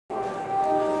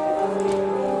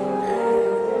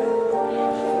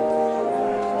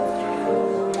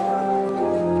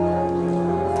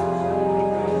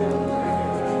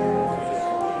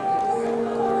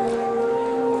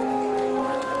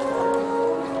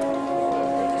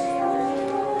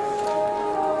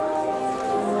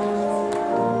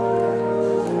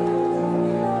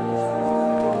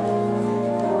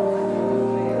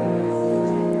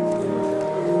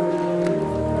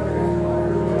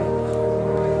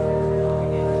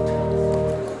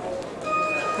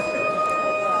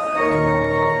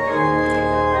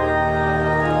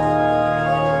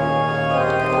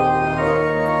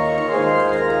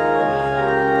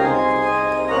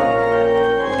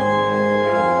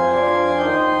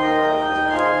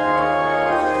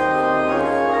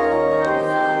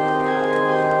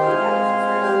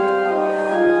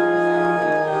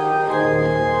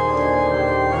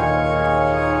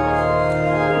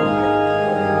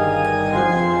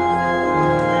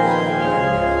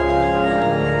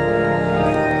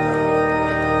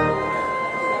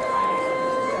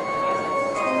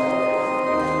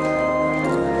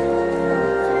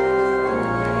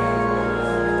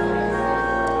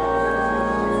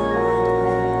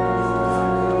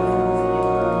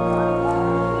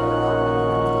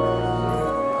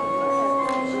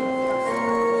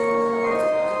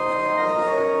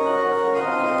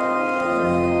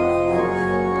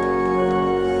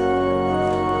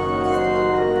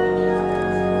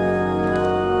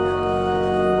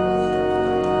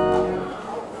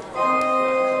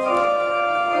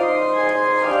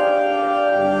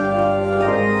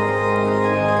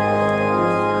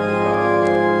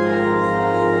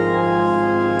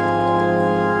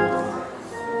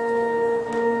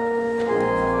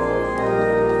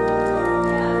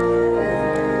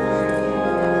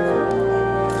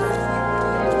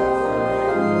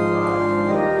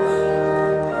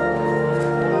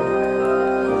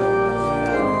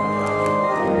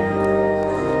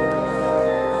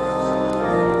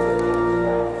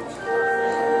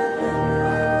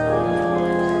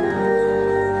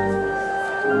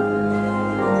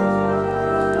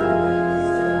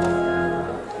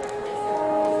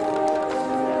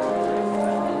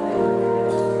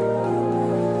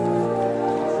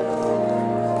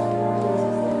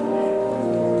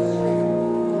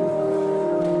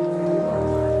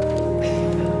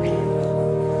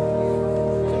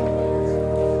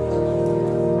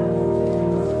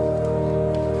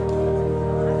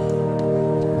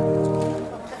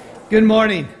Good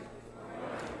morning.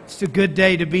 It's a good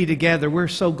day to be together. We're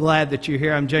so glad that you're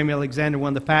here. I'm Jaimie Alexander,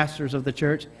 one of the pastors of the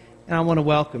church, and I want to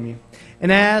welcome you.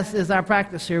 And as is our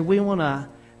practice here, we want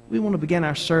to begin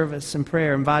our service in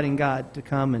prayer, inviting God to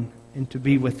come and to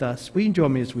be with us. Will you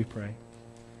join me as we pray?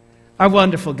 Our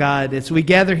wonderful God, as we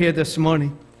gather here this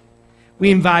morning,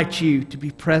 we invite you to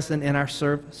be present in our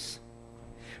service.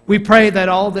 We pray that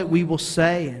all that we will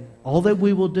say and all that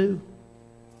we will do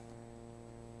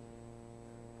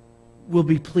will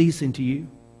be pleasing to you.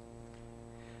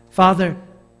 Father,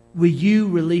 will you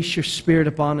release your Spirit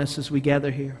upon us as we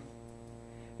gather here?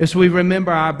 As we remember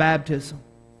our baptism,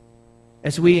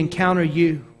 as we encounter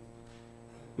you,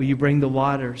 will you bring the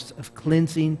waters of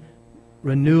cleansing,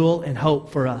 renewal, and hope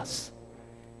for us?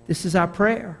 This is our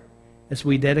prayer as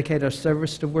we dedicate our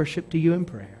service to worship to you in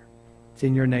prayer. It's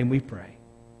in your name we pray.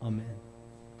 Amen.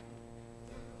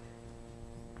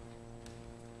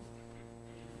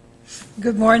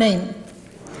 Good morning.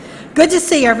 Good to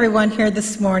see everyone here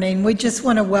this morning. We just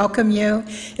want to welcome you.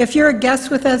 If you're a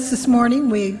guest with us this morning,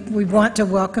 we want to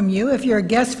welcome you. If you're a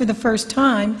guest for the first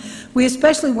time, we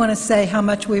especially want to say how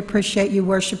much we appreciate you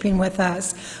worshiping with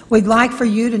us. We'd like for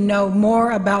you to know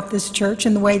more about this church,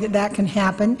 and the way that that can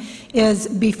happen is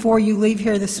before you leave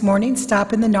here this morning,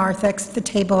 stop in the narthex at the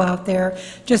table out there.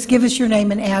 Just give us your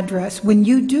name and address. When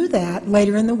you do that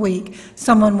later in the week,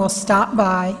 someone will stop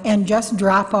by and just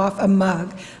drop off a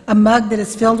mug that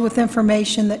is filled with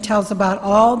information that tells about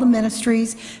all the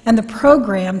ministries and the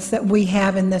programs that we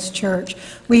have in this church.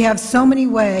 We have so many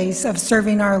ways of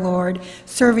serving our Lord,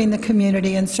 serving the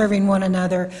community, and serving one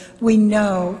another. We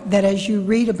know that as you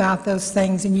read about those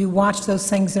things and you watch those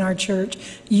things in our church,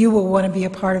 you will want to be a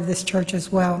part of this church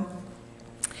as well.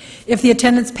 If the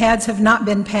attendance pads have not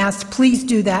been passed, please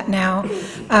do that now.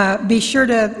 Be sure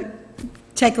to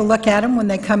take a look at them when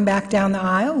they come back down the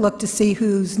aisle. Look to see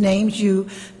whose names you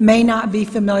may not be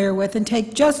familiar with, and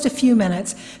take just a few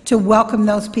minutes to welcome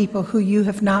those people who you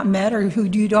have not met or who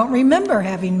you don't remember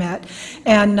having met.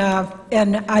 And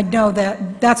I know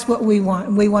that that's what we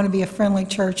want. We want to be a friendly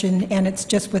church, and it's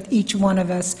just with each one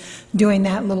of us doing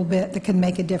that little bit that can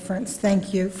make a difference.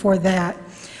 Thank you for that.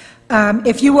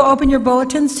 If you will open your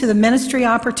bulletins to the ministry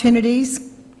opportunities,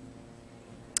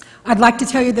 I'd like to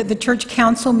tell you that the church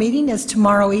council meeting is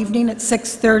tomorrow evening at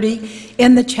 6:30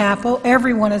 in the chapel.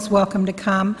 Everyone is welcome to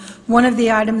come. One of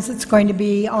the items that's going to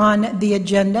be on the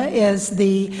agenda is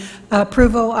the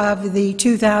approval of the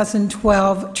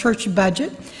 2012 church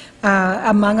budget,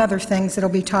 among other things that will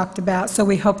be talked about, so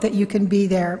we hope that you can be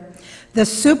there. The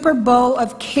Super Bowl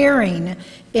of Caring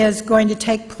is going to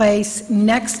take place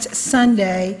next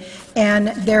Sunday,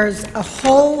 and there's a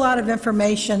whole lot of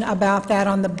information about that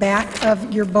on the back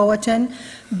of your bulletin.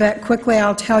 But quickly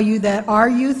I'll tell you that our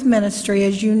youth ministry,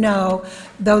 as you know,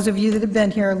 those of you that have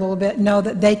been here a little bit know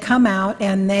that they come out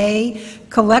and they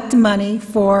collect money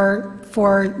for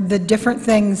the different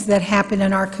things that happen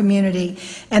in our community.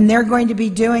 And they're going to be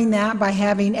doing that by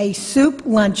having a soup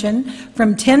luncheon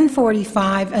from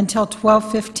 10:45 until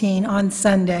 12:15 on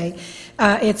Sunday.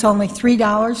 It's only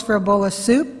 $3 for a bowl of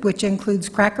soup, which includes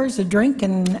crackers, a drink,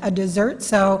 and a dessert.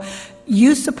 So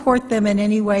you support them in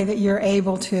any way that you're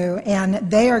able to, and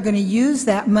they are going to use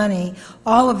that money.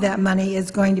 All of that money is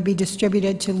going to be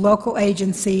distributed to local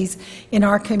agencies in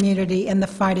our community in the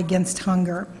fight against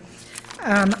hunger.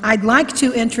 I'd like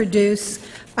to introduce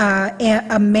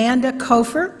Amanda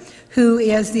Kofer, who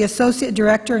is the Associate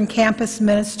Director and Campus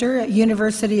Minister at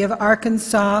University of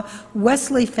Arkansas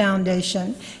Wesley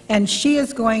Foundation, and she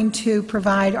is going to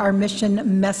provide our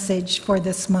mission message for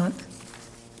this month.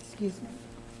 Excuse me.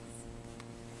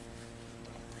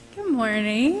 Good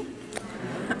morning.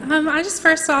 I just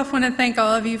first off want to thank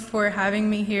all of you for having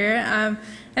me here,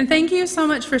 and thank you so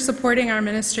much for supporting our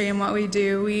ministry and what we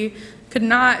do. We could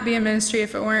not be a ministry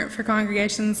if it weren't for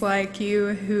congregations like you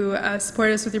who support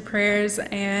us with your prayers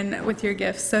and with your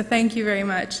gifts. So thank you very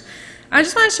much. I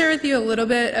just want to share with you a little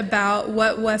bit about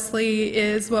what Wesley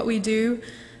is, what we do,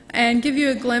 and give you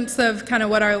a glimpse of kind of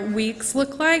what our weeks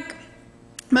look like.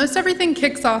 Most everything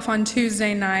kicks off on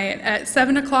Tuesday night. At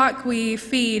 7 o'clock, we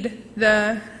feed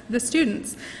the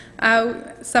students.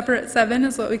 Supper at 7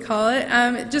 is what we call it.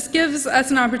 It just gives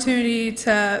us an opportunity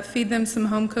to feed them some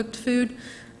home-cooked food.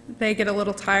 They get a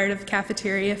little tired of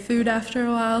cafeteria food after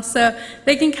a while, so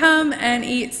they can come and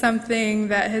eat something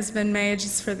that has been made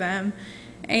just for them.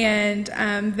 And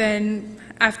then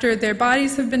after their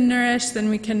bodies have been nourished, then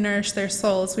we can nourish their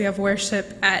souls. We have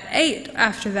worship at 8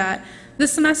 after that.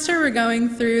 This semester we're going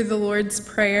through the Lord's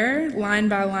Prayer line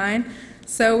by line.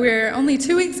 So we're only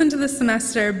 2 weeks into the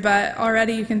semester, but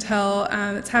already you can tell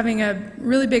it's having a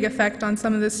really big effect on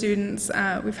some of the students.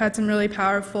 We've had some really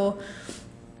powerful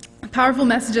powerful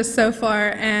messages so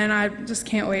far, and I just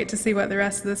can't wait to see what the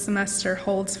rest of the semester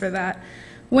holds for that.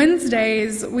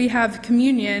 Wednesdays, we have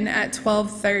communion at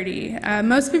 12:30.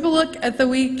 Most people look at the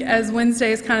week as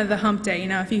Wednesday is kind of the hump day. You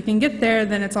know, if you can get there,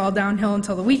 then it's all downhill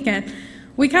until the weekend.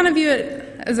 We kind of view it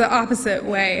as the opposite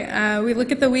way. We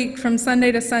look at the week from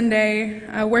Sunday to Sunday,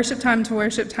 worship time to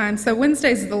worship time. So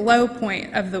Wednesday is the low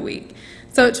point of the week.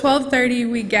 So at 12:30,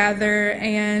 we gather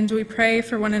and we pray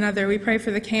for one another. We pray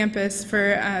for the campus,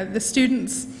 for the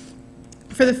students,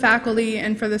 for the faculty,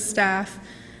 and for the staff.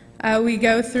 We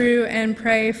go through and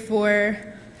pray for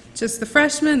just the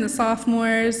freshmen, the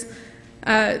sophomores,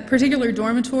 particular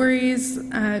dormitories.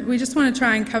 We just want to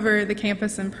try and cover the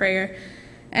campus in prayer.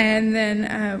 And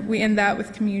then we end that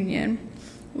with communion.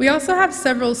 We also have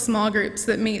several small groups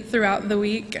that meet throughout the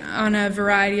week on a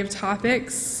variety of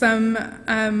topics. Some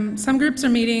groups are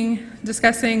meeting,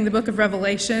 discussing the book of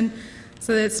Revelation,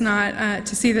 so that it's not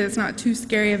to see that it's not too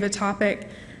scary of a topic.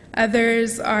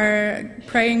 Others are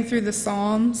praying through the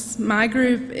Psalms. My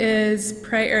group is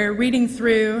reading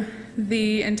through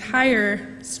the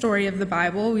entire story of the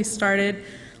Bible. We started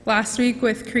last week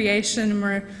with creation, and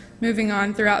we're moving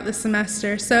on throughout the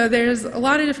semester. So there's a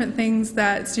lot of different things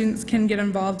that students can get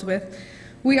involved with.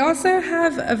 We also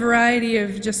have a variety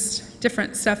of just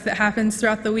different stuff that happens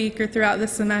throughout the week or throughout the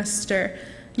semester.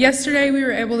 Yesterday, we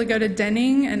were able to go to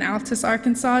Denning and Altus,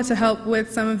 Arkansas to help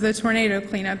with some of the tornado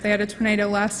cleanup. They had a tornado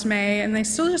last May, and they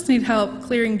still just need help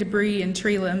clearing debris and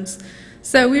tree limbs.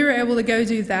 So we were able to go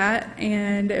do that,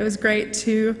 and it was great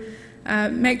to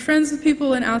make friends with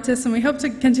people in Altus, and we hope to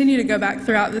continue to go back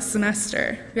throughout this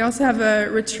semester. We also have a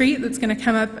retreat that's going to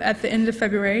come up at the end of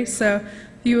February, so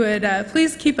if you would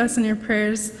please keep us in your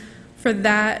prayers for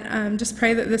that. Just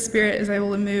pray that the Spirit is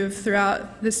able to move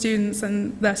throughout the students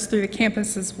and thus through the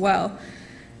campus as well.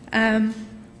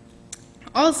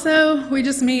 Also, we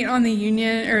just meet on the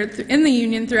union or in the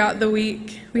union throughout the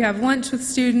week. We have lunch with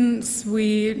students.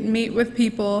 We meet with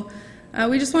people.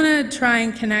 We just want to try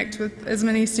and connect with as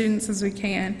many students as we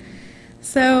can.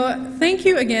 So thank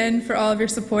you again for all of your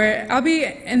support. I'll be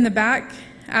in the back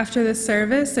after this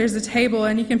service. There's a table,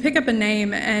 and you can pick up a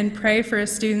name and pray for a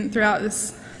student throughout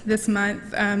this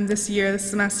month, this year, this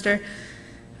semester.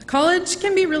 College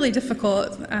can be really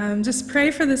difficult. Just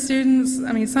pray for the students.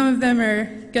 I mean, some of them are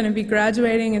going to be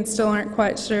graduating and still aren't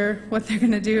quite sure what they're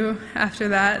going to do after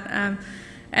that.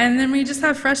 And then we just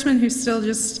have freshmen who still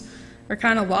just are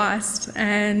kind of lost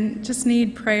and just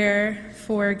need prayer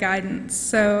for guidance.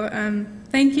 So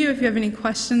thank you. If you have any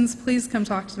questions, please come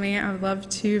talk to me. I would love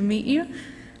to meet you.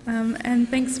 And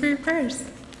thanks for your prayers.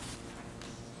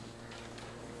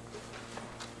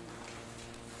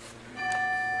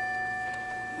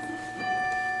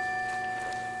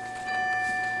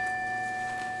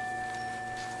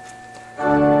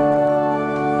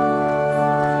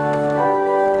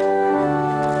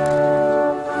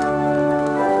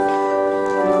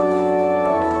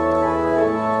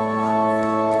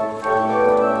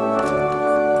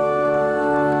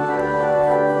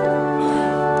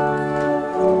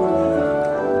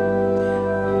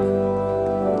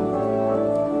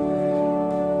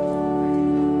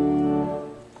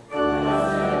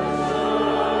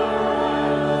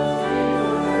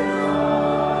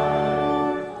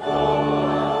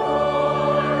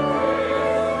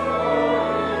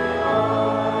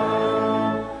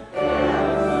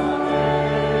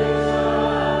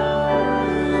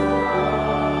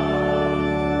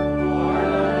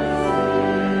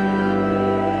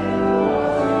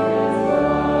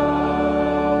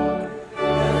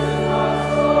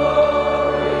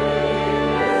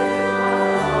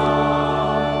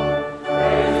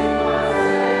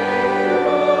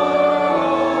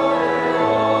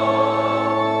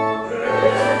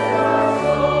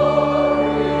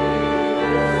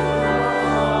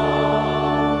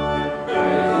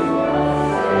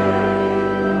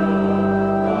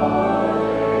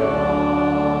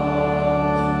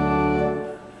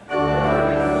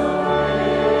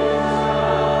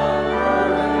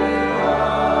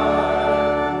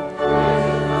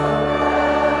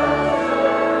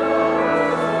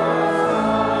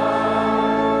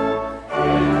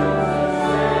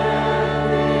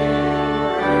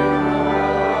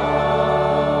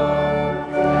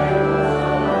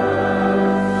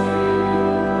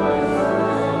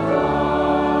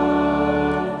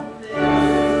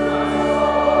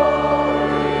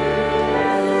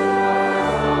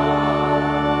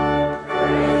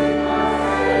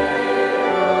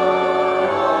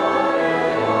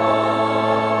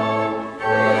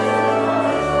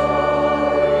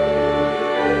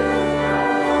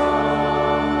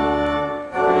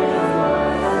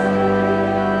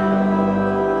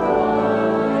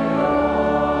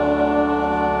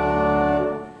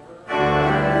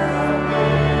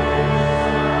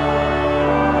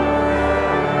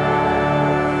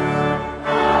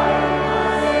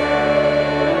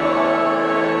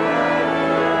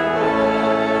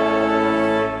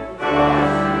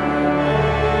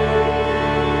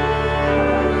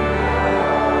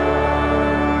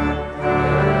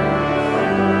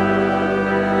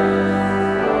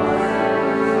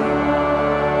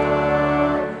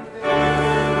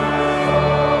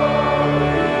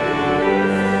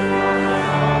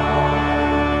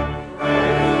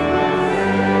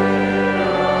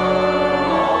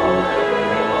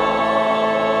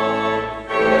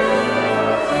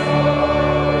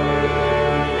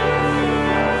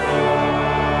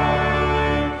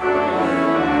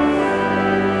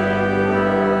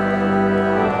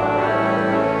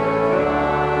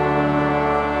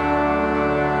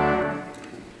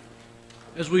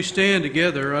 we stand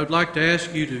together, I'd like to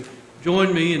ask you to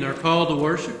join me in our call to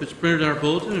worship. It's printed in our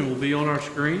bulletin and will be on our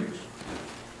screens.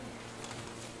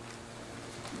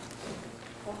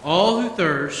 All who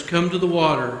thirst, come to the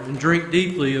water and drink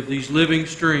deeply of these living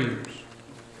streams.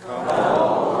 Come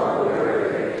all who are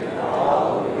weary and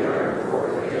all who yearn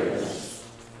for forgiveness.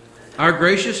 Our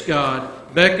gracious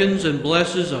God beckons and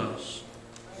blesses us.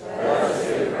 Let us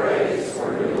give praise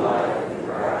for new life in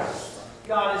Christ.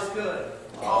 God is good.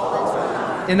 All the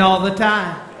time. And all the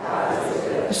time. God is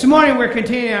good. This morning we're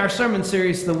continuing our sermon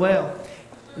series, The Well.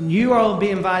 And you all will be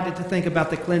invited to think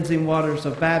about the cleansing waters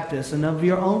of baptism and of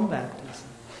your own baptism.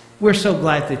 We're so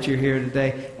glad that you're here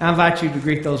today. I invite you to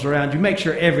greet those around you. Make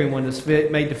sure everyone is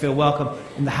made to feel welcome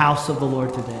in the house of the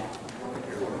Lord today.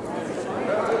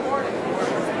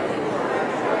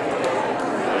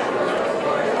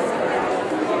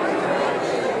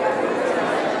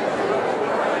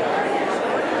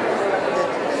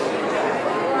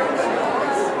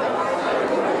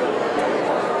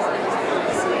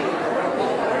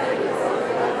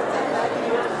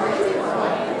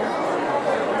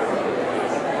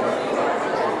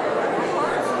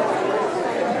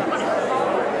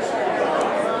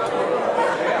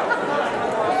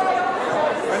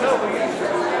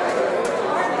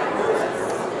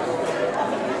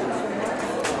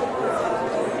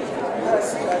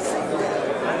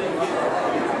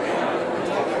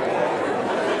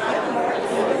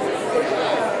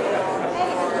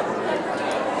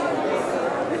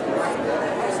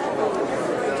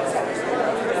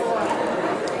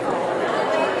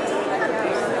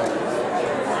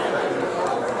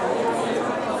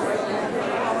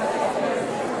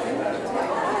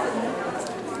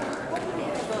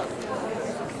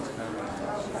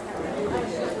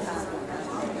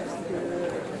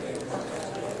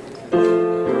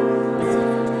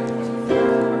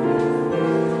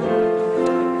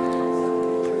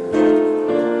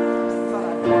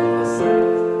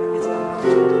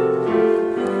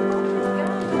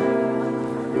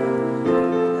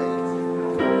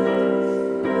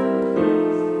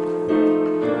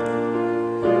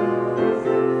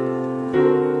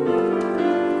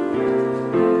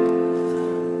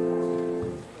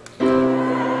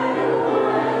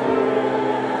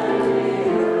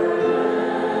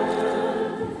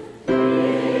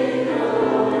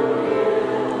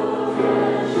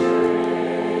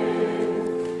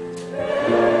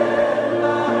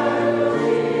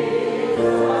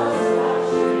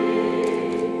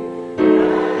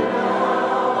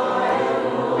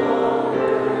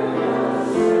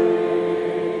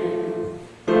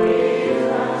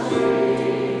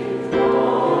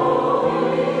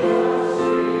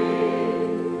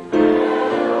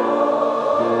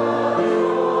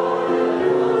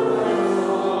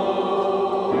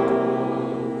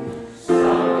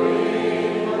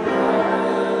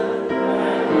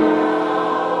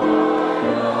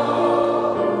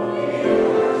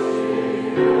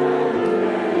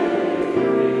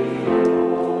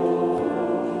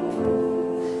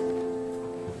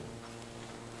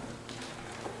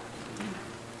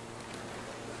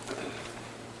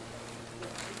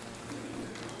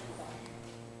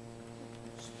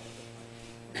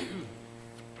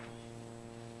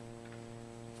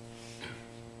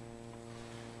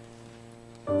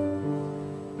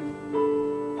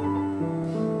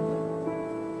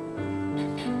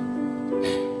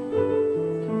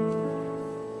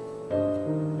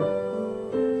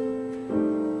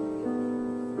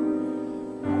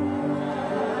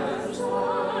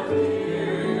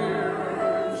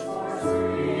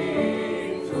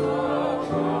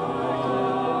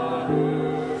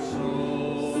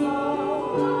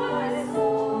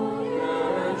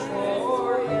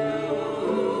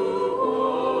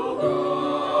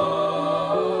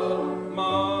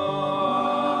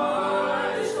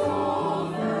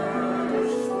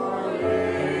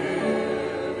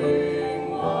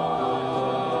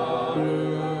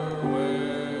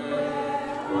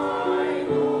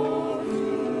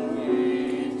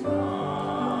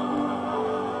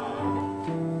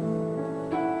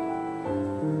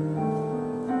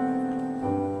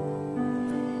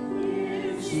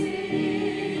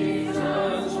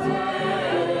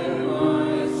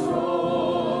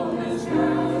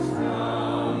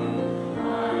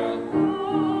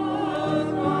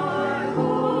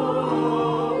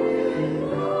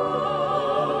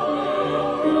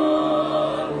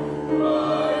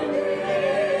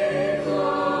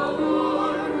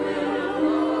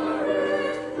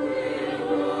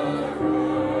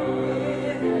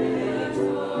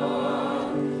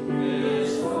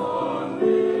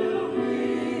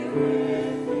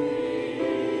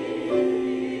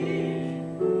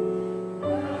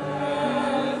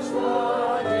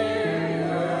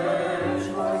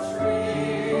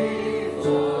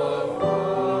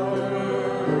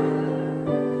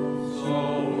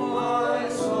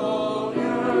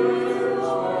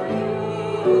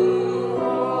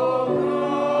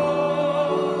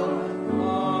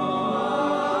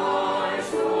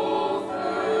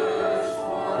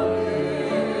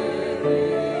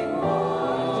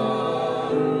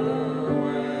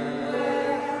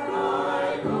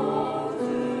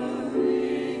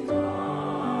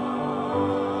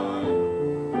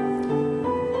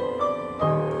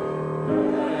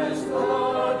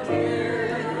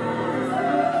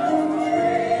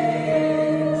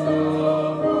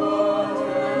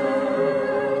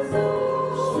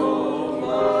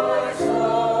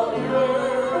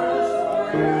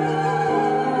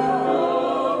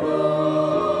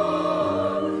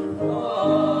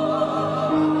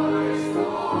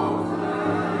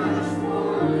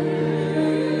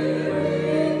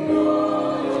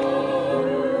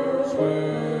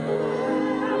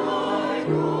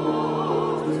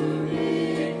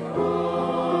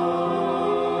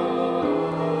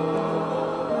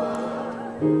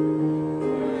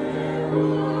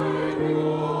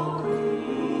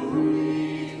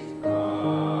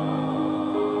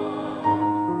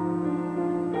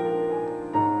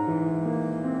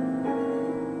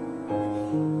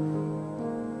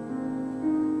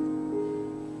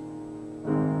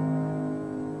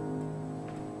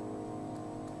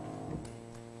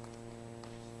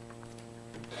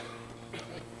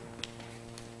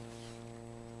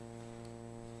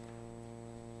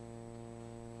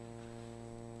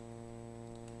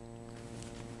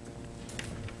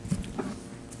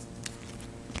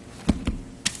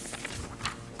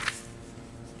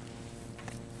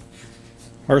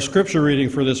 Our scripture reading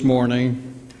for this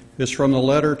morning is from the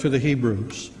letter to the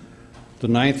Hebrews, the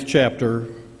 9th chapter,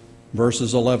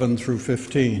 verses 11 through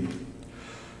 15.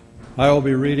 I will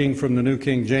be reading from the New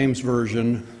King James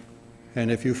Version,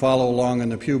 and if you follow along in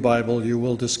the Pew Bible, you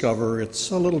will discover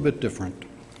it's a little bit different.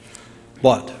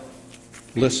 But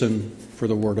listen for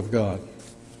the Word of God.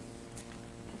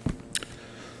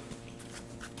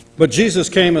 But Jesus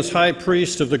came as high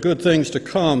priest of the good things to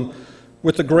come,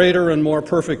 with the greater and more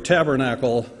perfect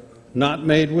tabernacle, not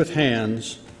made with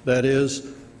hands, that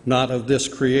is, not of this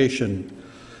creation.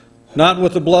 Not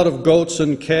with the blood of goats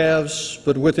and calves,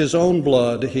 but with his own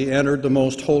blood he entered the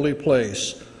most holy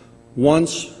place,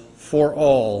 once for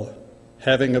all,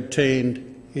 having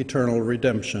obtained eternal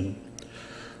redemption.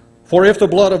 For if the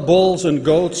blood of bulls and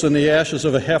goats and the ashes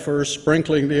of a heifer,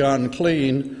 sprinkling the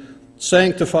unclean,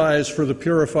 sanctifies for the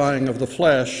purifying of the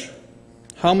flesh,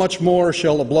 how much more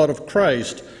shall the blood of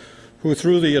Christ, who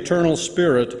through the eternal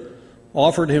Spirit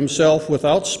offered himself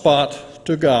without spot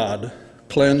to God,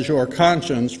 cleanse your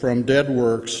conscience from dead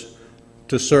works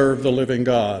to serve the living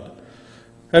God?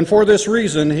 And for this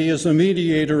reason he is the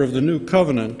mediator of the new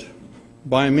covenant,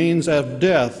 by means of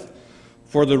death,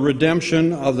 for the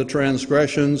redemption of the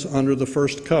transgressions under the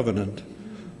first covenant.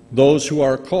 Those who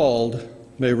are called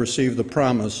may receive the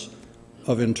promise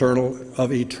of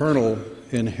eternal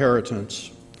inheritance.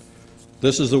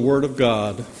 This is the word of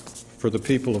God for the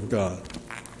people of God.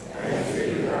 Thanks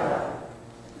be to God.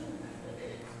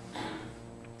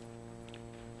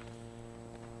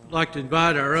 I'd like to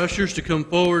invite our ushers to come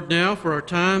forward now for our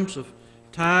times of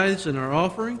tithes and our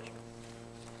offerings.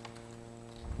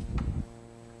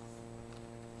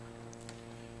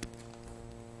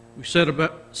 We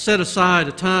set aside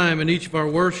a time in each of our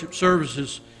worship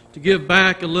services to give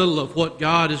back a little of what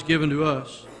God has given to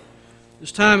us.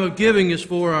 This time of giving is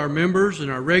for our members and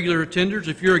our regular attenders.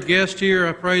 If you're a guest here,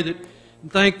 I pray that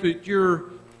and think that your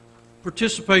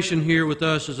participation here with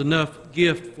us is enough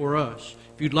gift for us.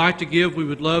 If you'd like to give, we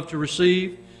would love to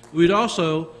receive. We'd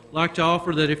also like to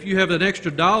offer that if you have an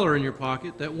extra $1 in your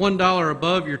pocket, that $1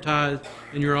 above your tithe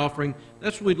and your offering,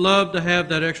 we'd love to have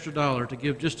that extra $1 to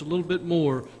give just a little bit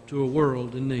more to a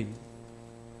world in need.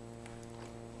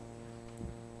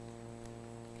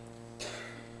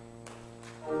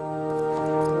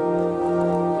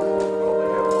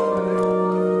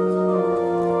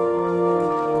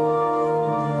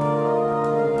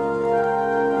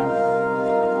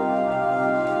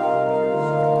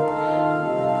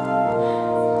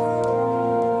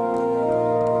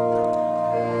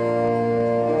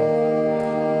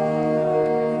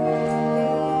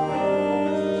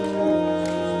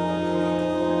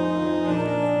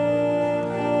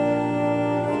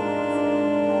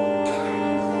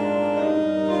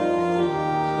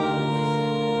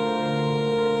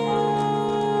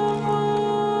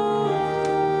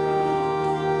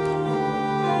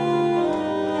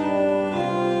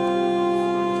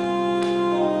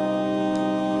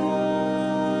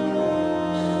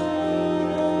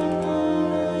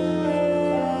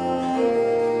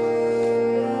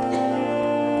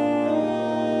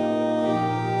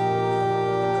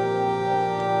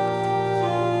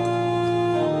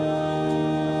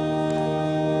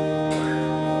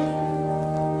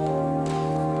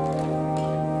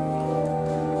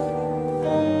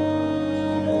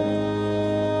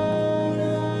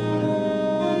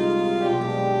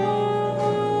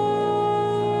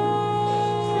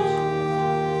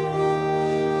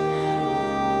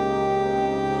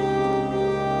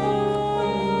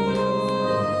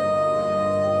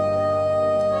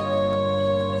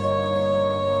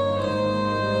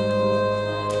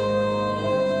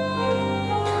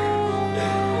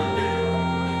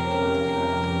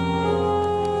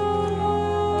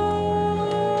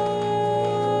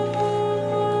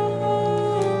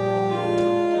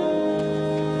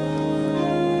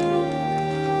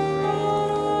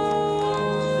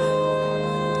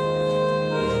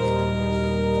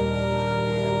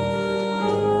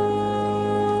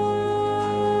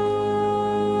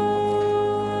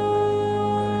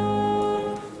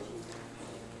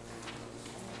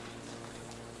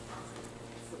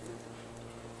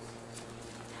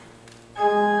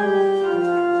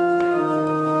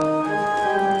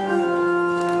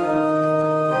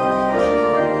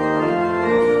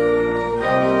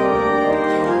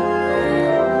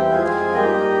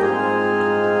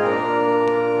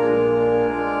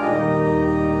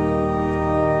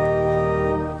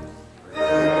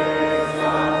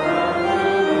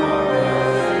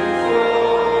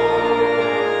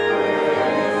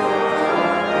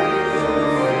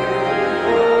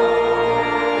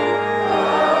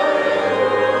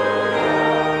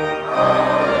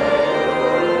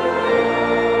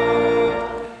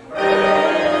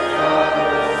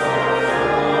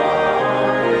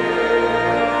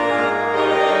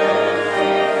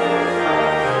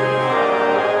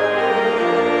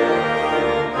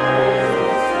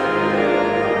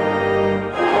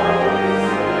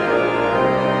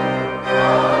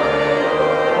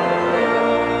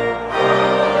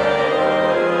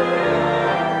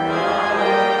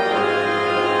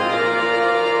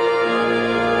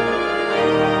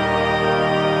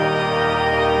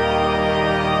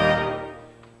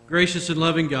 gracious and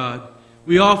loving God,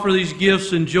 we offer these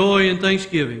gifts in joy and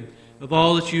thanksgiving of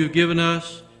all that you have given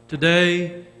us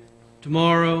today,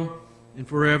 tomorrow, and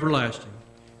for everlasting.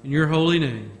 In your holy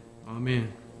name,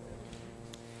 amen.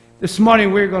 This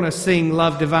morning we're going to sing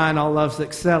Love Divine, All Love's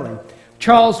Excelling.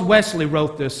 Charles Wesley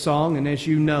wrote this song, and as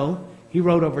you know, he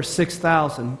wrote over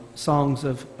 6,000 songs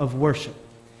of worship.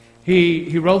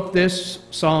 He wrote this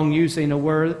song using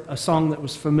a song that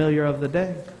was familiar of the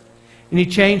day. And he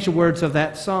changed the words of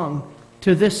that song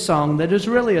to this song that is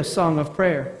really a song of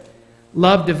prayer.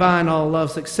 Love Divine, All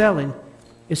Love's Excelling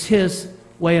is his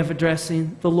way of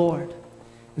addressing the Lord.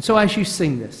 And so as you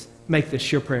sing this, make this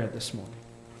your prayer this morning.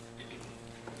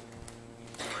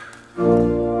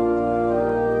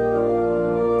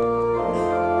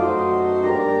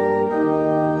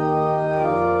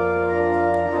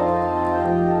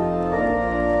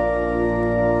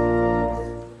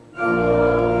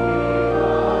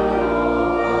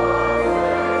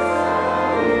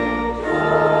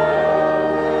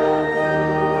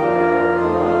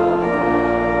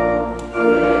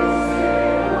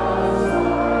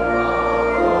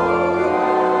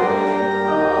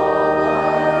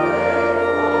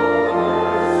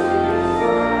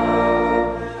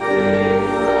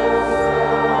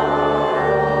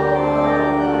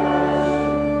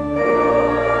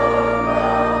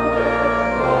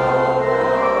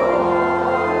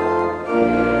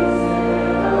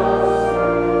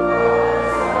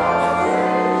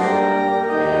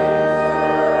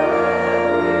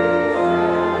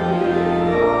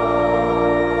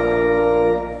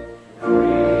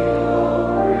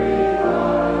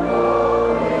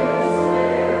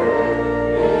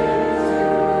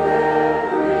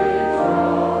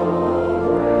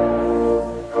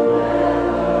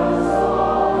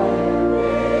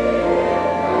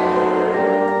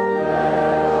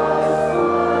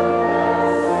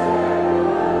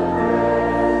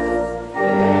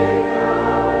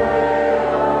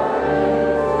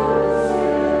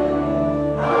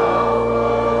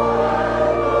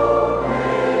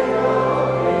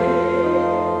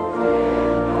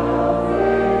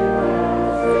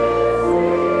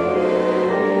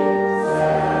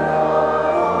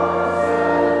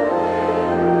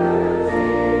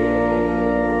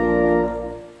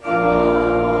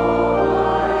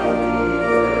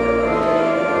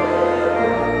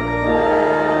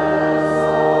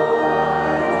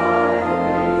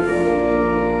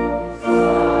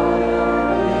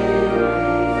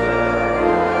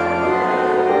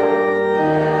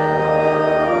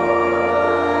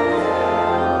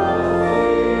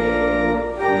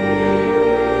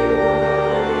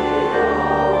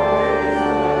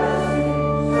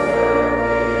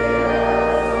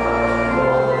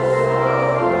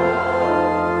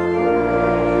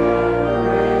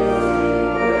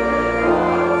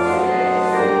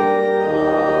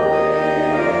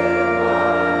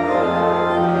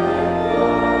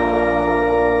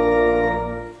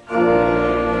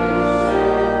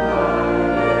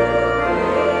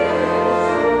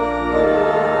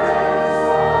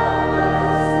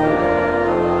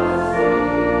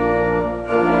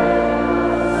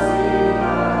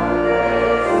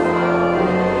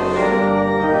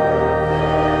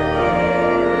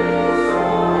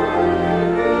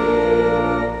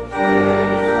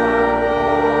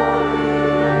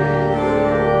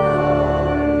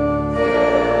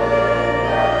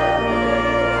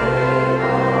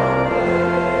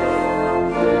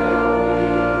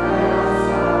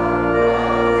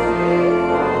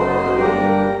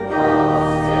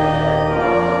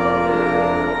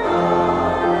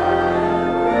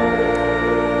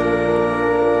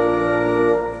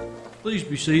 Please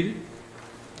be seated.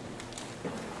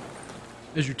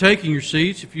 As you're taking your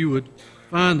seats, if you would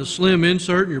find the slim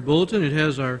insert in your bulletin, it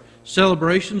has our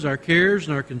celebrations, our cares,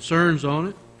 and our concerns on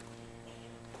it.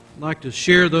 I'd like to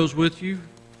share those with you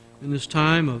in this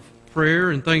time of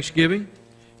prayer and thanksgiving.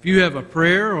 If you have a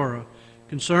prayer or a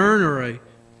concern or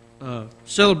a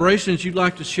celebration that you'd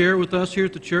like to share with us here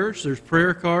at the church, there's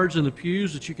prayer cards in the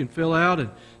pews that you can fill out and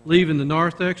leave in the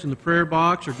narthex in the prayer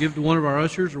box or give to one of our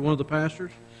ushers or one of the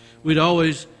pastors. We're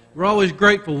always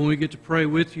grateful when we get to pray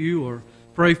with you or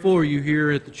pray for you here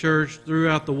at the church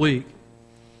throughout the week.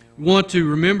 We want to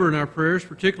remember in our prayers,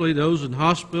 particularly those in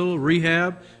hospital,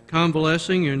 rehab,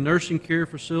 convalescing, and nursing care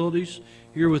facilities.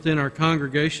 Here within our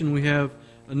congregation we have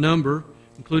a number,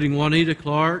 including Juanita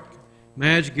Clark,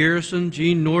 Madge Garrison,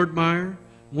 Jean Nordmeyer.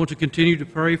 We want to continue to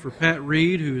pray for Pat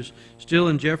Reed, who is still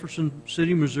in Jefferson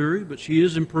City, Missouri, but she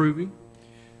is improving.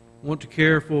 We want to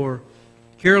care for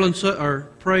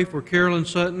pray for Carolyn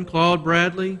Sutton, Claude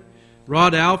Bradley.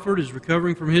 Rod Alford is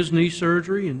recovering from his knee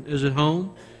surgery and is at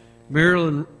home.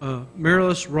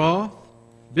 Marilys Roth,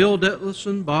 Bill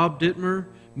Detlefson, Bob Dittmer,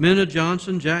 Minna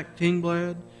Johnson, Jack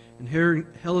Tingblad, and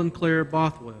Helen Claire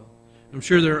Bothwell. I'm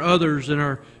sure there are others in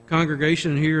our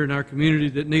congregation and here in our community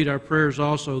that need our prayers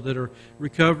also, that are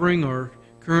recovering or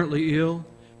currently ill.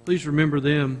 Please remember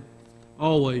them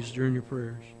always during your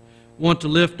prayers. I want to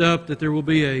lift up that there will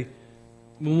be a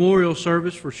memorial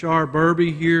service for Shar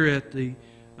Burby here at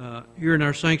here in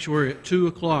our sanctuary at 2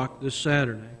 o'clock this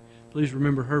Saturday. Please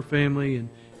remember her family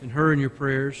and her in your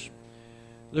prayers.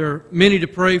 There are many to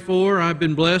pray for. I've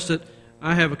been blessed that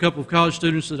I have a couple of college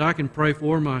students that I can pray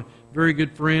for. My very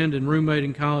good friend and roommate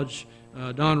in college,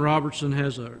 Don Robertson,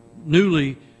 has a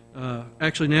newly,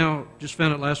 actually now just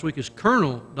found out last week, is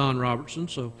Colonel Don Robertson,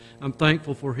 so I'm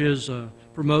thankful for his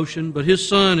promotion. But his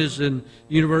son is in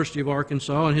the University of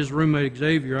Arkansas, and his roommate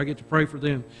Xavier, I get to pray for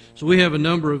them. So we have a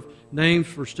number of names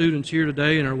for students here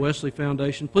today in our Wesley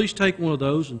Foundation. Please take one of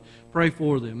those and pray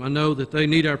for them. I know that they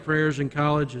need our prayers in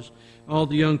college as all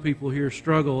the young people here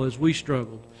struggle as we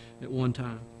struggled at one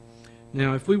time.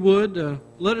 Now, if we would,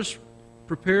 let us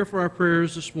prepare for our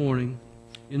prayers this morning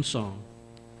in song.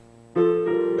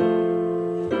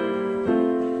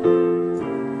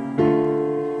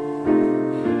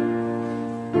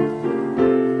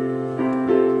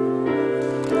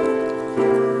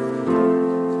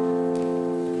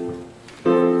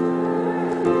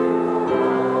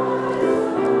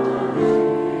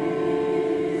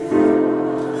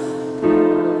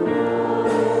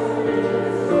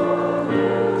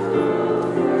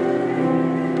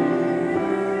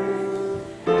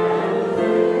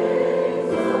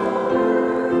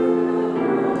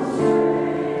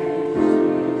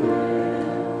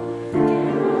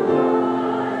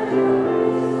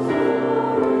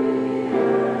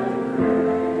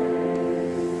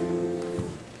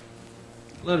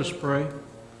 Let us pray.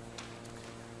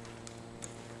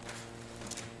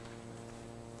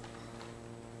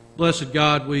 Blessed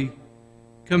God, we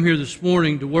come here this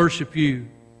morning to worship you.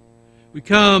 We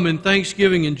come in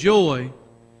thanksgiving and joy.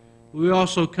 We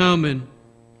also come in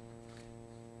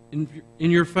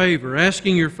your favor,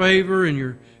 asking your favor and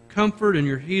your comfort and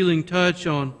your healing touch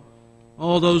on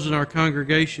all those in our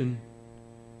congregation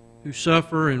who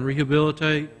suffer and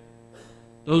rehabilitate,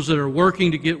 those that are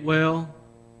working to get well.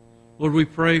 Lord, we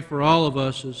pray for all of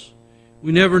us as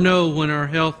we never know when our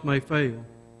health may fail.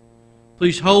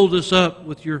 Please hold us up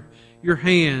with your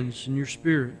hands and your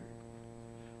Spirit.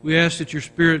 We ask that your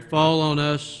Spirit fall on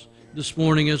us this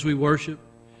morning as we worship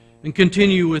and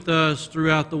continue with us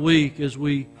throughout the week as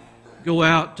we go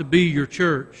out to be your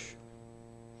church.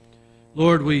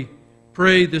 Lord, we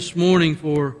pray this morning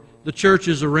for the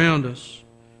churches around us.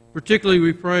 Particularly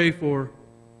we pray for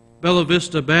Bella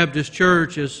Vista Baptist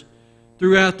Church as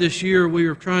throughout this year, we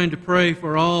are trying to pray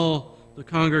for all the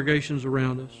congregations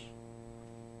around us.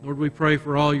 Lord, we pray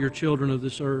for all your children of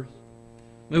this earth.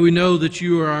 May we know that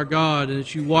you are our God and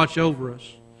that you watch over us,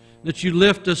 that you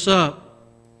lift us up,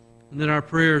 and that our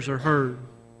prayers are heard.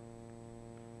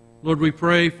 Lord, we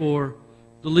pray for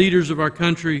the leaders of our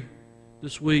country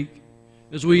this week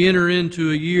as we enter into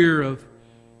a year of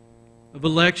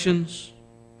elections.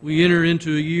 We enter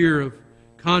into a year of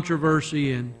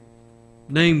controversy and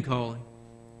name-calling.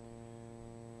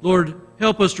 Lord,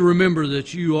 help us to remember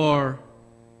that you are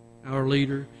our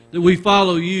leader, that we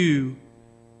follow you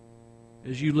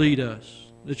as you lead us,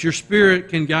 that your Spirit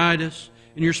can guide us,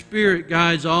 and your Spirit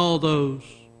guides all those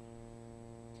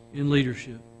in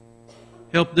leadership.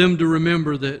 Help them to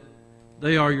remember that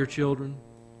they are your children,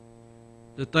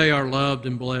 that they are loved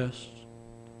and blessed.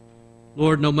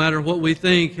 Lord, no matter what we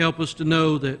think, help us to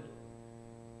know that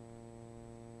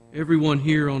everyone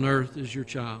here on earth is your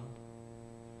child,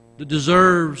 that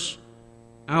deserves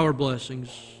our blessings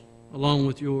along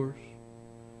with yours.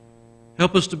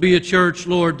 Help us to be a church,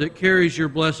 Lord, that carries your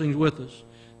blessings with us,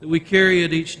 that we carry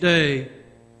it each day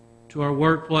to our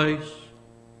workplace,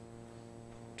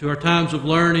 to our times of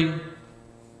learning,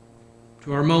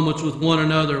 to our moments with one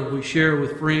another we share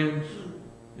with friends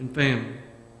and family.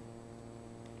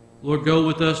 Lord, go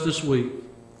with us this week.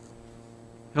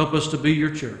 Help us to be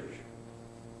your church.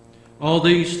 All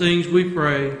these things we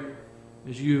pray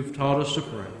as you have taught us to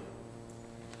pray.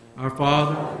 Our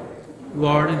Father, who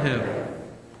art in heaven,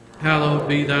 hallowed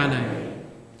be thy name.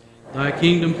 Thy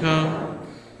kingdom come,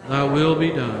 thy will be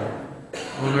done,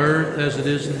 on earth as it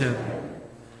is in heaven.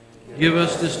 Give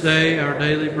us this day our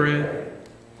daily bread,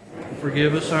 and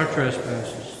forgive us our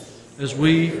trespasses, as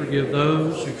we forgive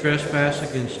those who trespass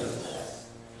against us.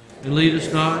 And lead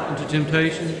us not into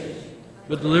temptation,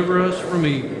 but deliver us from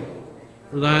evil.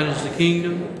 For thine is the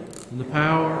kingdom, and the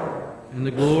power, and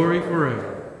the glory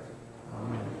forever.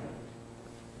 Amen.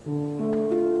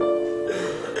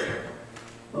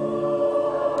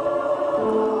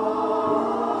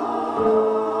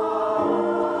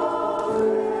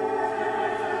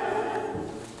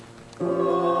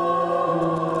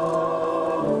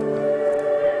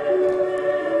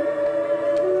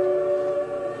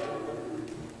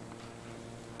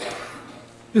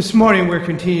 This morning we're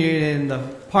continuing in the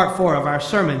part 4 of our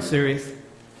sermon series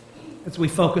as we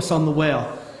focus on the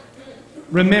well,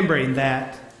 remembering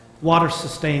that water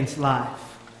sustains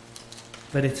life,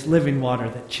 but it's living water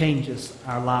that changes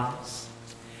our lives.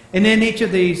 And in each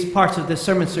of these parts of this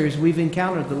sermon series, we've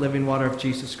encountered the living water of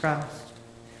Jesus Christ.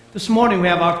 This morning we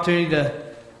have opportunity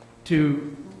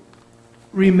to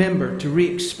remember, to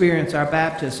re-experience our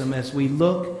baptism as we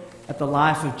look at the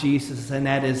life of Jesus and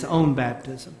at his own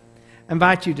baptism. I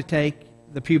invite you to take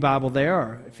the Pew Bible there,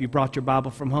 or if you brought your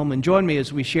Bible from home, and join me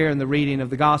as we share in the reading of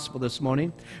the Gospel this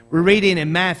morning. We're reading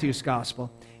in Matthew's Gospel,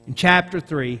 in chapter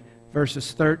 3,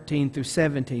 verses 13 through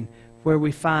 17, where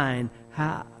we find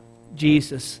how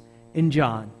Jesus and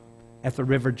John at the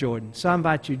River Jordan. So I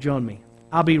invite you to join me.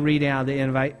 I'll be reading out of the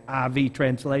NIV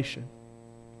translation.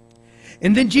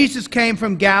 And then Jesus came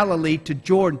from Galilee to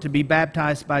Jordan to be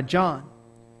baptized by John.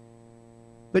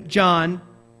 But John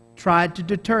tried to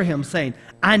deter him, saying,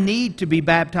 "I need to be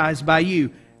baptized by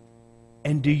you,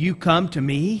 and do you come to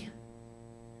me?"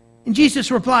 And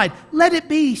Jesus replied, "Let it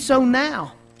be so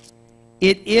now.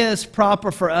 It is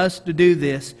proper for us to do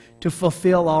this to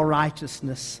fulfill all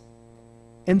righteousness."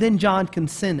 And then John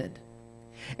consented.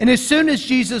 And as soon as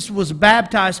Jesus was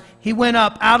baptized, he went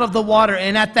up out of the water,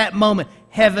 and at that moment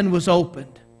heaven was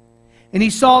opened. And he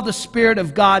saw the Spirit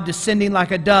of God descending like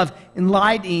a dove and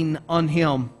lighting on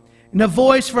him. And a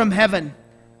voice from heaven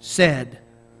said,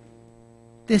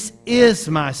 "This is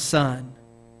my Son,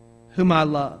 whom I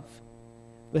love,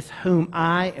 with whom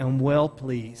I am well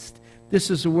pleased."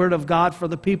 This is the word of God for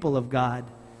the people of God.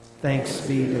 Thanks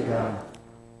be to God.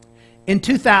 In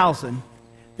 2000,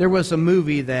 there was a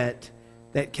movie that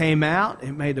came out.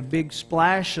 It made a big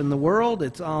splash in the world.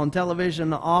 It's on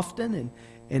television often,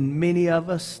 and many of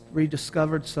us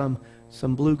rediscovered some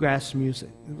bluegrass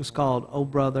music. It was called "Oh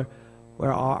Brother,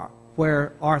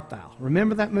 Where Art Thou?"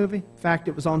 Remember that movie? In fact,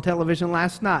 it was on television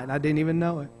last night. I didn't even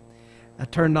know it. I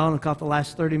turned on and caught the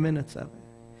last 30 minutes of it.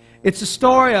 It's a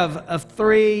story of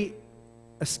 3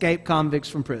 escaped convicts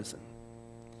from prison.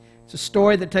 It's a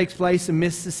story that takes place in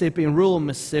Mississippi, in rural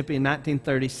Mississippi, in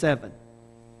 1937.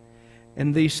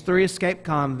 And these 3 escaped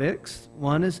convicts,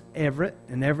 one is Everett,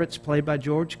 and Everett's played by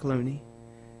George Clooney,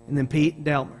 and then Pete and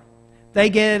Delmer. They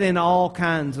get in all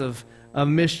kinds of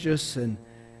mischiefs and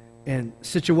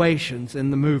situations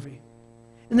in the movie.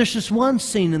 And there's just one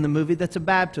scene in the movie that's a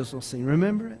baptismal scene.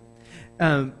 Remember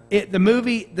it?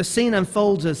 The scene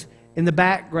unfolds as in the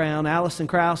background, Alison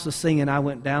Krauss is singing, "I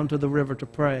went down to the river to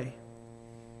pray."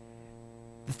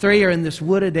 The 3 are in this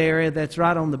wooded area that's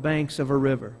right on the banks of a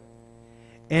river.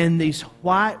 And these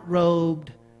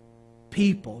white-robed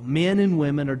people, men and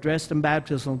women, are dressed in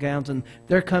baptismal gowns, and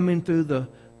they're coming through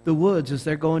the woods as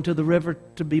they're going to the river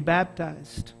to be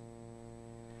baptized.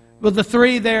 Well, the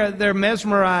 3, they're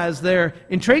mesmerized, they're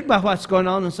intrigued by what's going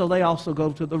on, and so they also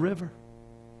go to the river.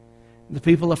 The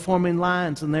people are forming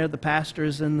lines, and there the pastor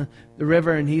is in the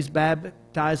river, and he's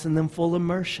baptizing them full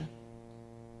immersion.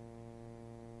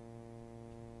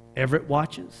 Everett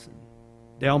watches, and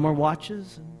Delmer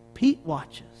watches, and Pete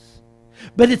watches.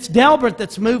 But it's Delbert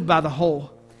that's moved by the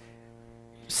whole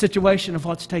situation of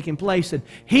what's taking place. And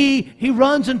he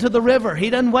runs into the river. He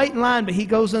doesn't wait in line, but he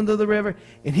goes into the river,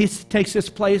 and he takes his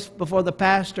place before the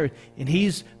pastor, and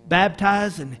he's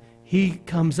baptized, and he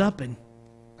comes up, and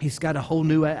he's got a whole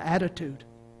new attitude.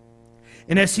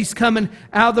 And as he's coming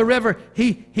out of the river,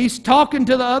 he's talking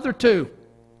to the other 2.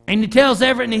 And he tells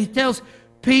Everett and he tells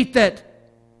Pete that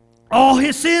all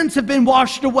his sins have been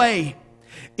washed away.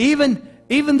 Even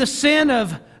the sin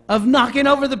of knocking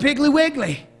over the Piggly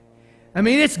Wiggly. I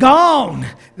mean, it's gone.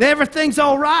 Everything's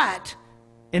all right.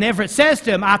 And Everett says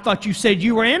to him, "I thought you said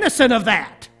you were innocent of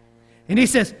that." And he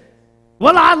says,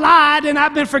 "Well, I lied, and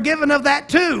I've been forgiven of that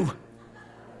too."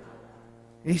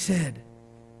 He said,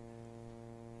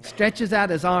 he stretches out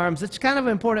his arms. It's kind of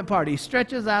an important part. He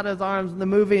stretches out his arms in the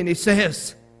movie, and he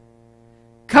says,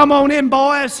 "Come on in,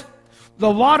 boys. The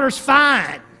water's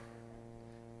fine."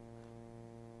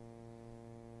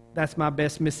 That's my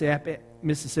best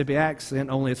Mississippi accent,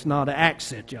 only it's not an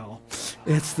accent, y'all.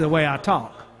 It's the way I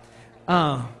talk.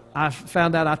 I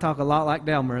found out I talk a lot like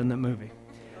Delmer in that movie.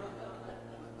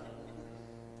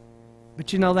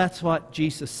 But you know, that's what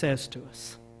Jesus says to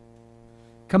us.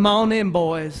 Come on in,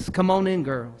 boys. Come on in,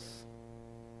 girls.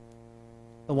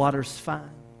 The water's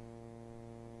fine.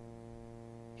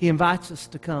 He invites us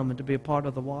to come and to be a part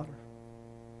of the water.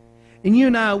 And you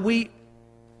and I, we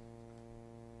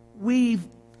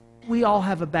all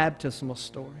have a baptismal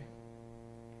story.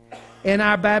 And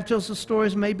our baptismal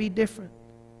stories may be different.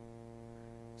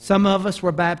 Some of us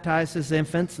were baptized as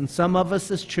infants, and some of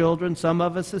us as children, some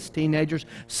of us as teenagers,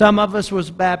 some of us was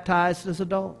baptized as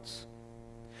adults.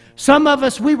 Some of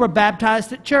us, we were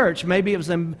baptized at church. Maybe it was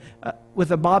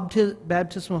with a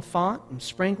baptismal font and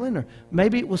sprinkling, or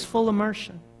maybe it was full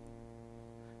immersion.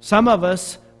 Some of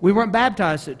us, we weren't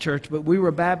baptized at church, but we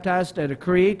were baptized at a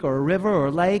creek or a river or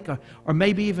a lake or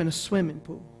maybe even a swimming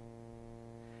pool.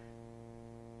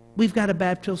 We've got a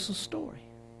baptismal story.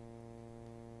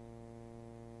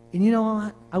 And you know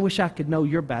what? I wish I could know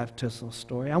your baptismal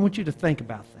story. I want you to think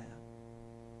about that.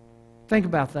 Think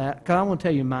about that, because I want to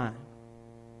tell you mine.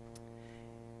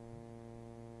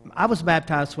 I was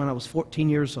baptized when I was 14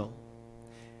 years old.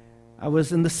 I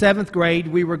was in the 7th grade.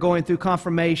 We were going through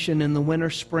confirmation in the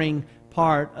winter-spring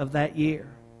part of that year.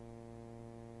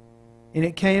 And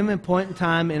it came at a point in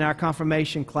time in our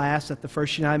confirmation class at the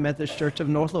First United Methodist Church of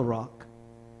North Little Rock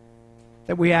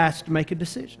that we asked to make a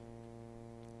decision.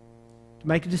 To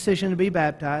make a decision to be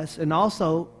baptized, and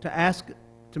also to ask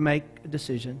to make a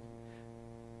decision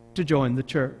to join the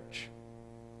church.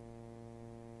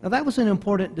 Now that was an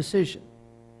important decision.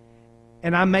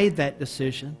 And I made that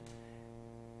decision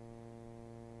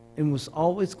and was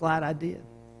always glad I did.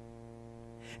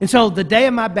 And so the day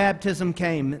of my baptism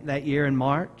came that year in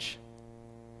March,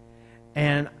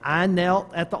 and I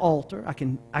knelt at the altar.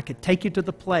 I could take you to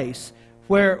the place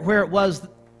where it was,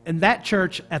 and that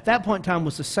church at that point in time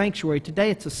was a sanctuary.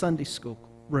 Today it's a Sunday school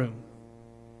room.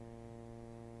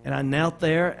 And I knelt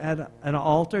there at an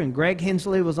altar, and Greg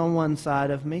Hensley was on one side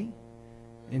of me,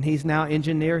 and he's now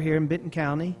engineer here in Benton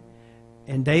County.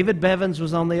 And David Bevins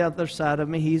was on the other side of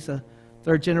me. He's a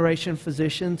third-generation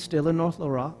physician still in North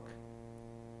Little Rock.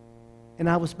 And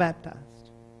I was baptized.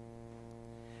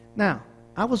 Now,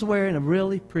 I was wearing a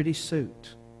really pretty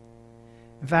suit.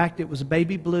 In fact, it was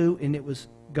baby blue and it was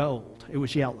gold. It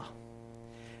was yellow.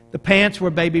 The pants were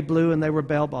baby blue and they were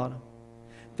bell-bottom.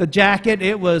 The jacket,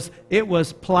 it was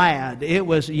plaid. It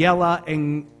was yellow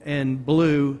and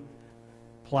blue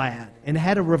plaid. And it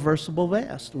had a reversible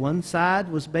vest. One side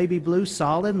was baby blue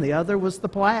solid and the other was the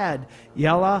plaid,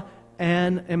 yellow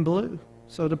and blue.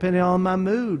 So depending on my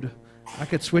mood, I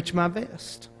could switch my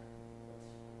vest.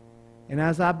 And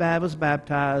as I was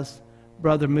baptized,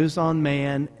 Brother Muzon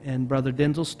Mann and Brother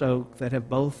Denzel Stoke, that have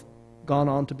both gone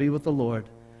on to be with the Lord,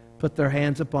 put their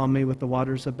hands upon me with the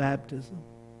waters of baptism.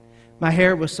 My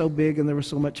hair was so big and there was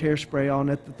so much hairspray on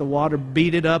it that the water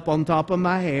beat it up on top of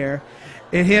my hair.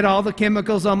 It hit all the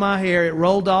chemicals on my hair. It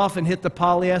rolled off and hit the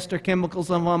polyester chemicals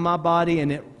on my body, and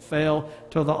it fell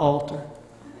to the altar.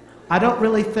 I don't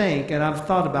really think, and I've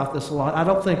thought about this a lot, I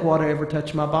don't think water ever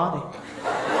touched my body.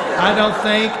 I don't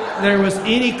think there was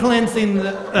any cleansing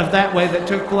of that way that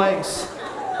took place.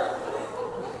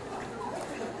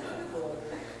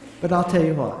 But I'll tell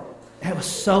you what, that was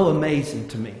so amazing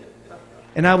to me.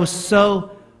 And I was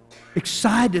so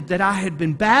excited that I had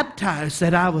been baptized,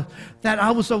 that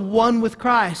I was a one with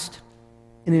Christ.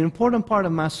 And an important part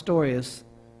of my story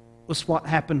was what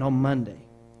happened on Monday.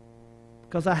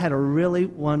 Because I had a really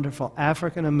wonderful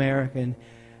African-American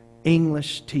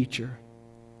English teacher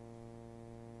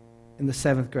in the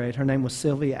 7th grade. Her name was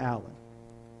Sylvia Allen.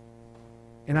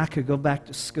 And I could go back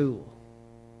to school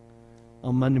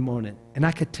on Monday morning, and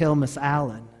I could tell Miss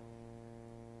Allen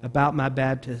about my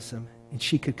baptism, and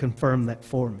she could confirm that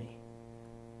for me.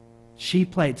 She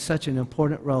played such an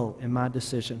important role in my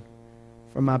decision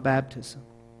for my baptism.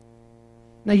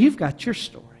 Now you've got your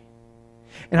story.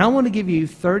 And I want to give you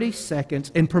 30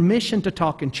 seconds and permission to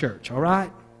talk in church, all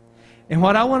right? And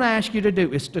what I want to ask you to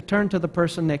do is to turn to the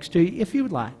person next to you if you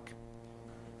would like.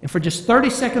 And for just 30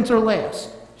 seconds or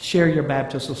less, share your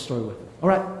baptismal story with them. All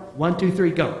right, 1, 2,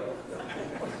 3, go.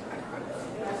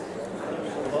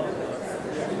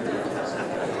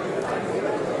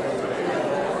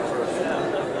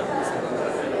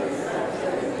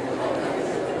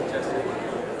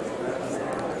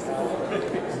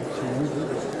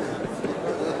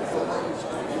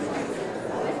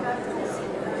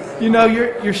 You know,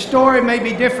 your story may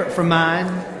be different from mine.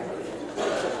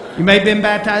 You may have been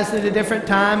baptized at a different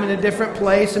time, in a different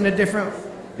place, in a different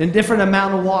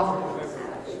amount of water.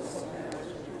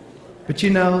 But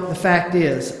you know, the fact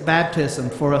is,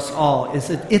 baptism for us all, it's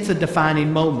a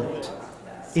defining moment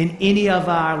in any of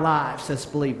our lives as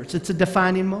believers. It's a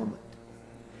defining moment.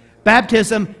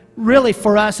 Baptism, really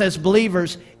for us as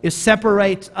believers,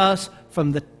 separates us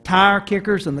from the tire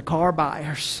kickers and the car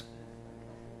buyers.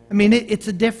 I mean, it's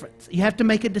a difference. You have to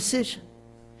make a decision.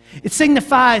 It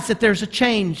signifies that there's a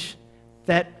change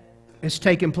that has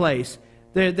taken place,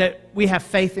 that we have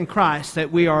faith in Christ,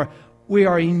 that we are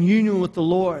in union with the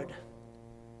Lord,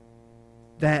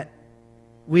 that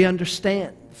we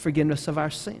understand the forgiveness of our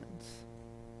sins.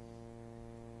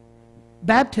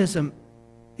 Baptism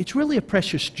it's really a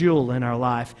precious jewel in our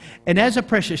life. And as a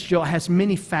precious jewel, it has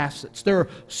many facets. There are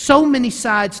so many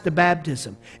sides to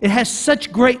baptism. It has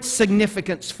such great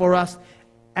significance for us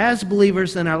as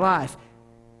believers in our life.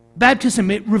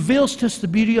 Baptism, it reveals to us the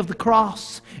beauty of the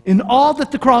cross and all that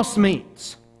the cross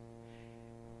means.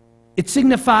 It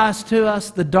signifies to us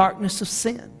the darkness of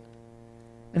sin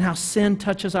and how sin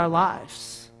touches our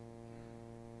lives.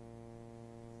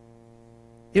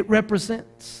 It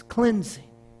represents cleansing.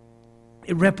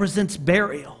 It represents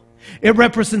burial. It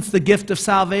represents the gift of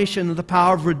salvation and the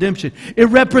power of redemption. It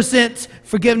represents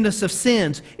forgiveness of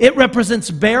sins. It represents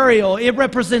burial. It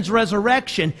represents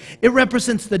resurrection. It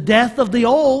represents the death of the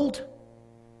old.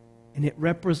 And it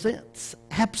represents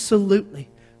absolutely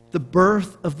the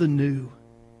birth of the new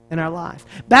in our life.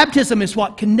 Baptism is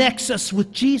what connects us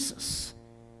with Jesus.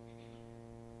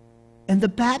 And the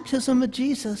baptism of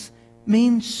Jesus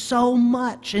means so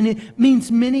much, and it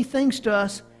means many things to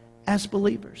us as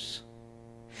believers.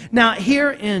 Now, here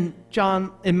in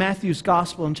Matthew's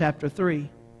Gospel in chapter 3,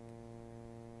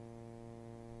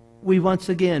 we once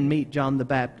again meet John the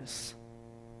Baptist.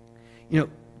 You know,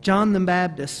 John the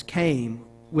Baptist came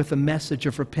with a message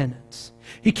of repentance.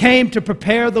 He came to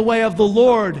prepare the way of the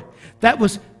Lord. That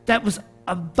was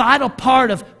a vital part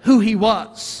of who he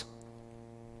was.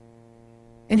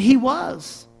 And he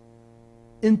was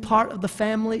in part of the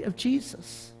family of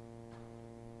Jesus.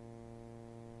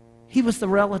 He was the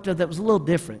relative that was a little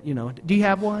different, you know. Do you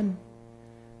have one?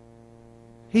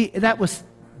 That was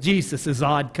Jesus'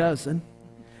 odd cousin.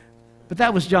 But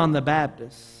that was John the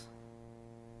Baptist.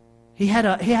 He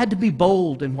had to be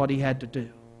bold in what he had to do.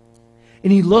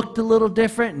 And he looked a little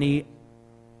different, and he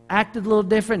acted a little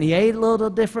different, and he ate a little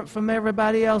different from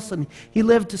everybody else, and he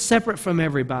lived separate from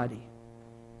everybody.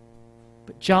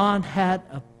 But John had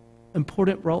an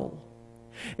important role.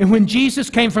 And when Jesus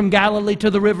came from Galilee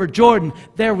to the river Jordan,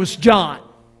 there was John.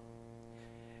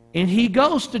 And he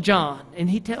goes to John, and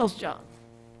he tells John,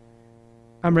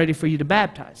 I'm ready for you to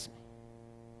baptize me.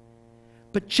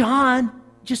 But John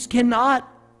just cannot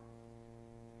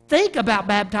think about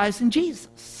baptizing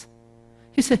Jesus.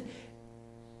 He said,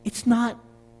 it's not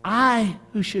I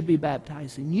who should be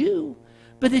baptizing you,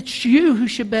 but it's you who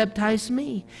should baptize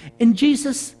me. And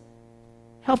Jesus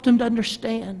helped him to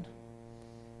understand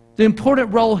the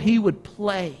important role he would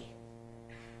play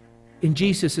in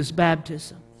Jesus'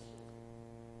 baptism.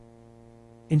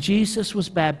 And Jesus was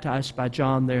baptized by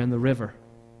John there in the river.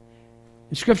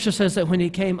 And Scripture says that when he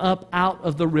came up out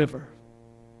of the river,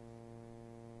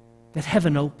 that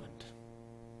heaven opened.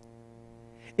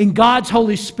 And God's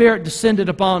Holy Spirit descended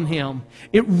upon him.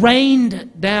 It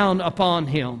rained down upon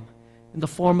him in the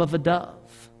form of a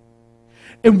dove.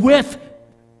 And with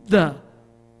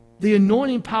the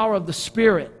anointing power of the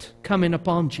Spirit coming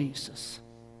upon Jesus,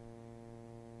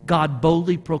 God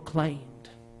boldly proclaimed.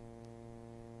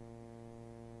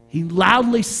 He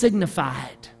loudly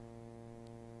signified.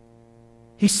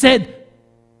 He said,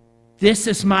 this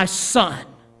is my Son,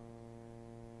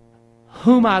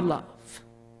 whom I love,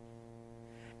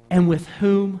 and with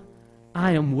whom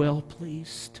I am well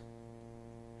pleased.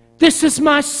 This is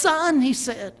my Son, he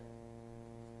said,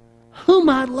 whom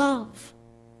I love,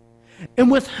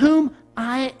 and with whom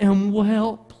I am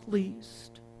well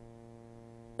pleased.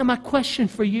 Now my question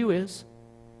for you is,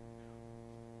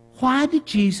 why did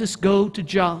Jesus go to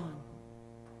John?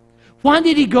 Why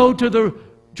did he go to the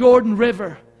Jordan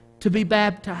River to be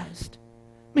baptized?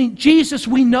 I mean, Jesus,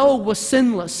 we know, was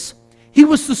sinless. He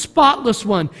was the spotless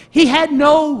one. He had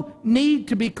no need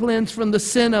to be cleansed from the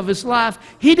sin of his life.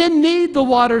 He didn't need the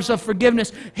waters of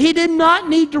forgiveness. He did not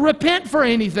need to repent for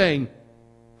anything.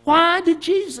 Why did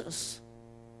Jesus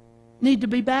need to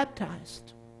be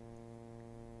baptized?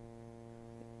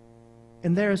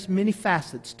 And there's many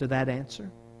facets to that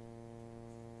answer.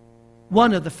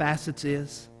 One of the facets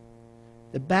is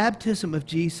the baptism of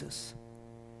Jesus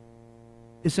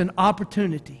is an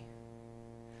opportunity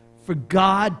for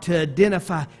God to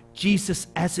identify Jesus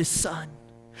as his Son.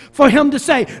 For him to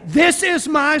say, this is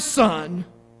my Son,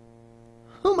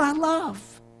 whom I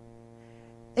love,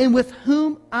 and with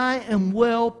whom I am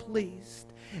well pleased.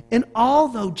 And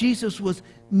although Jesus was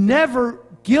never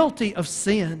guilty of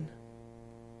sin,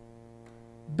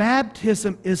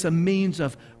 baptism is a means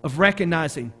of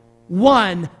recognizing,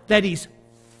 one, that he's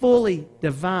fully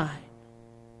divine.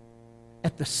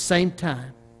 At the same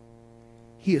time,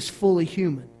 he is fully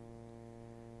human.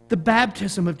 The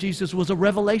baptism of Jesus was a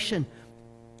revelation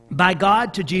by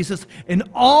God to Jesus and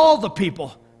all the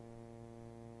people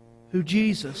who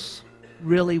Jesus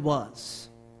really was.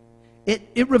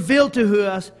 It revealed to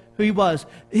us who he was.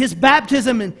 His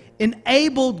baptism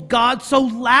enabled God so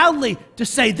loudly to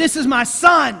say, this is my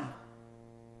Son.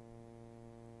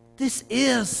 this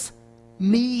is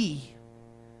me.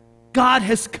 God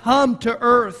has come to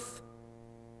earth.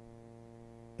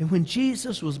 And when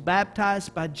Jesus was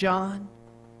baptized by John,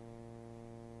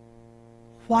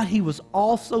 what he was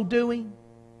also doing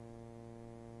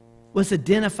was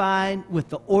identifying with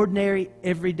the ordinary,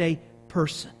 everyday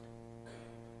person.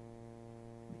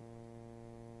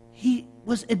 He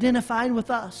was identifying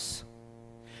with us.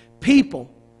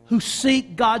 People who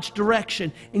seek God's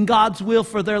direction and God's will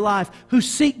for their life, who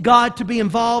seek God to be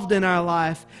involved in our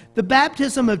life. The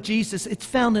baptism of Jesus, it's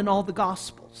found in all the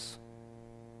Gospels.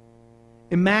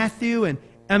 In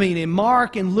in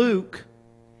Mark and Luke,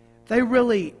 they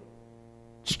really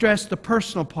stress the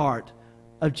personal part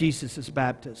of Jesus'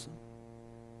 baptism.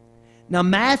 Now,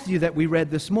 Matthew, that we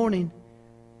read this morning,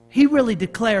 he really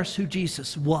declares who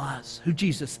Jesus was, who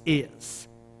Jesus is.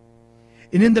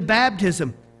 And in the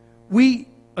baptism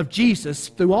of Jesus,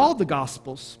 through all the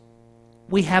Gospels,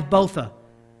 we have both a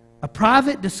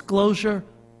private disclosure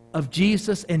of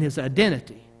Jesus and his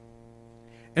identity,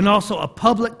 and also a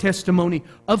public testimony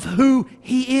of who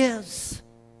he is.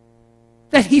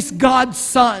 That he's God's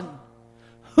Son,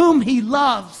 whom he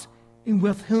loves and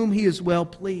with whom he is well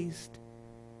pleased.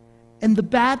 And the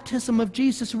baptism of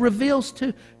Jesus reveals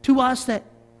to us that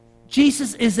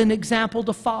Jesus is an example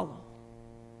to follow.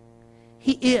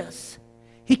 He is.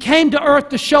 He came to earth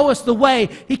to show us the way.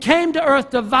 He came to earth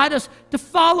to invite us to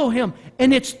follow him.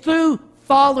 And it's through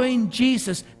following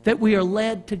Jesus that we are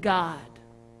led to God,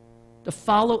 to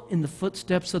follow in the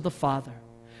footsteps of the Father.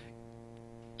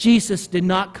 Jesus did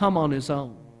not come on his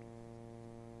own.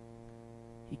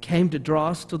 He came to draw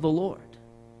us to the Lord,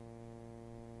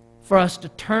 for us to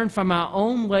turn from our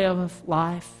own way of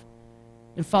life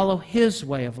and follow his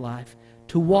way of life,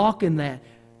 to walk in that,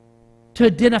 to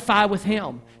identify with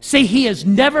him. See, he is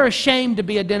never ashamed to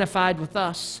be identified with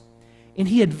us, and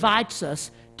he invites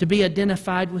us to be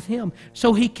identified with him.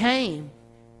 So he came,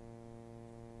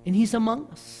 and he's among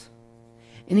us,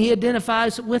 and he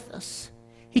identifies with us.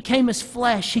 He came as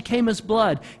flesh. He came as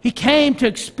blood. He came to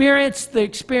experience the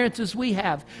experiences we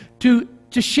have, to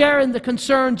share in the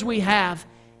concerns we have.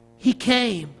 He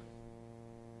came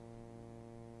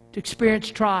to experience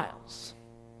trials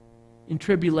and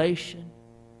tribulation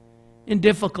and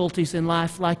difficulties in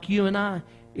life like you and I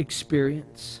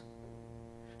experience,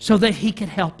 so that he could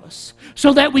help us,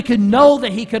 so that we could know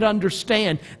that he could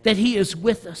understand that he is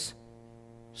with us,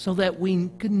 so that we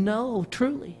could know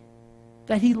truly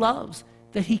that he loves,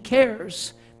 that he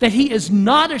cares, that he is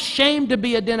not ashamed to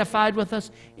be identified with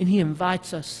us, and he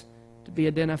invites us to be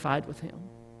identified with him.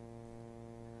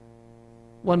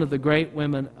 One of the great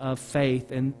women of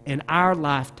faith in our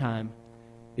lifetime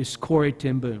is Corrie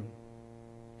ten Boom.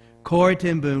 Corrie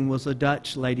ten Boom was a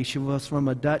Dutch lady. She was from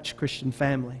a Dutch Christian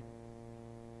family.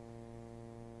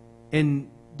 And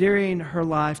during her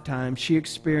lifetime, she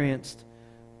experienced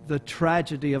the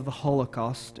tragedy of the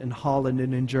Holocaust in Holland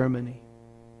and in Germany.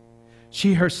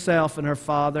 She herself and her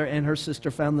father and her sister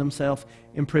found themselves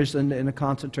imprisoned in a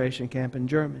concentration camp in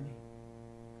Germany.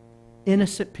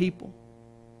 Innocent people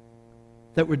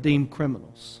that were deemed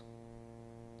criminals.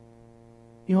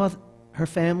 You know what her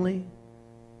family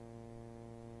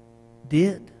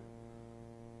did?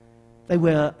 They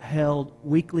held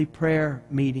weekly prayer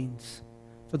meetings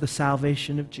for the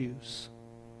salvation of Jews.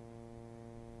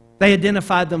 They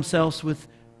identified themselves with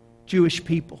Jewish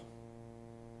people.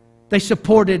 They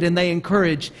supported and they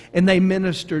encouraged and they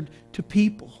ministered to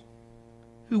people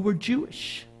who were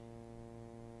Jewish.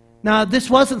 Now, this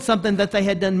wasn't something that they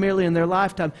had done merely in their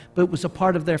lifetime, but it was a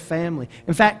part of their family.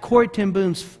 In fact, Corrie ten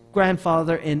Boom's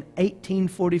grandfather in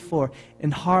 1844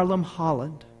 in Haarlem,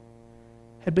 Holland,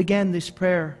 had began these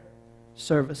prayer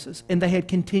services, and they had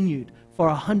continued for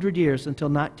 100 years until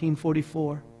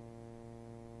 1944,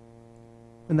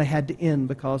 when they had to end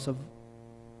because of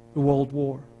the World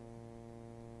War.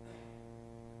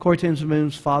 Corrie ten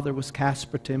Boom's father was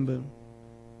Caspar ten Boom.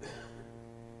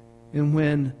 And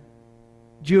when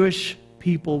Jewish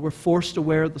people were forced to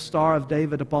wear the Star of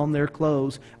David upon their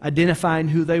clothes, identifying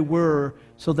who they were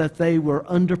so that they were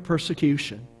under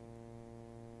persecution,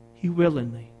 he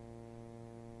willingly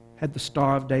had the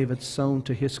Star of David sewn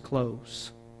to his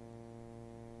clothes,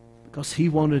 because he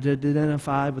wanted to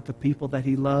identify with the people that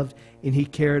he loved and he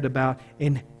cared about,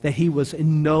 and that he was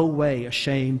in no way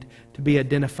ashamed to be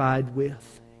identified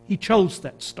with. He chose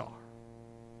that star.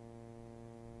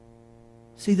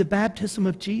 See, the baptism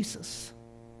of Jesus,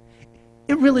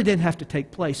 it really didn't have to take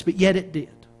place, but yet it did.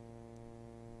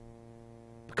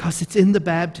 Because it's in the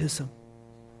baptism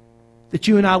that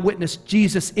you and I witnessed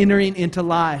Jesus entering into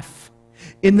life,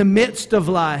 in the midst of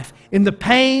life, in the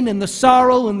pain and the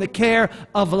sorrow and the care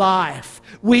of life.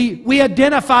 We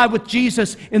identify with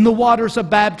Jesus in the waters of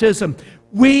baptism.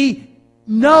 We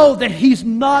know that He's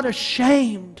not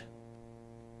ashamed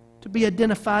to be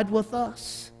identified with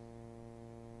us.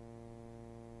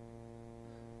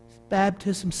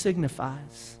 Baptism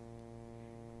signifies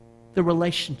the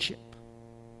relationship.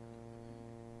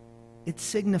 It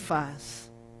signifies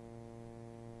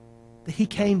that He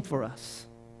came for us,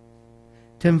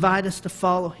 to invite us to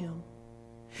follow Him.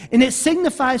 And it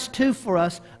signifies, too, for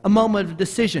us a moment of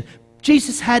decision.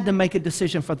 Jesus had to make a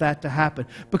decision for that to happen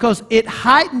because it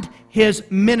heightened His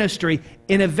ministry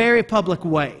in a very public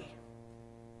way.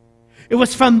 It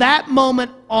was from that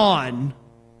moment on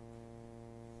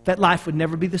that life would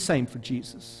never be the same for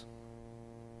Jesus.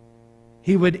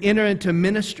 He would enter into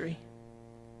ministry.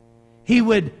 He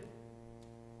would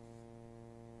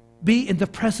be in the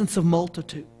presence of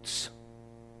multitudes.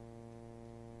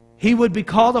 He would be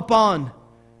called upon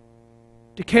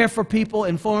to care for people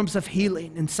in forms of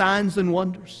healing and signs and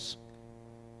wonders.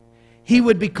 He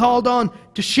would be called on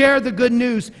to share the good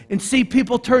news and see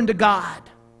people turn to God.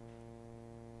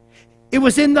 It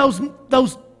was in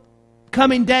those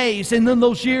coming days and in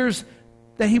those years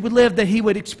that He would live that He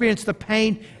would experience the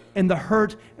pain and the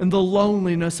hurt and the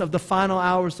loneliness of the final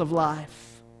hours of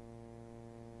life.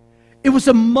 It was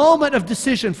a moment of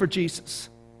decision for Jesus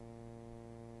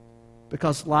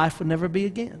because life would never be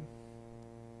again.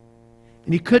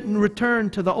 And He couldn't return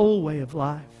to the old way of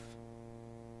life.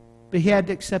 But He had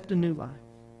to accept a new life.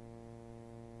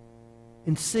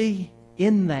 And see,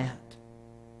 in that,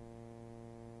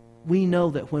 we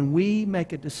know that when we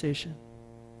make a decision,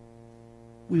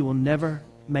 we will never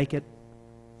make it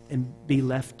and be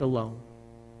left alone.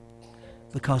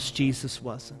 Because Jesus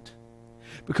wasn't.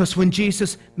 Because when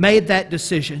Jesus made that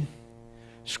decision,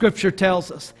 Scripture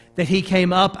tells us that He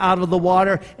came up out of the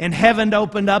water and heaven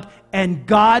opened up and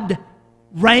God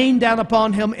rained down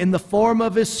upon Him in the form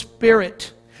of His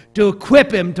Spirit to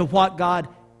equip Him to what God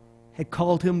had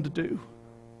called Him to do.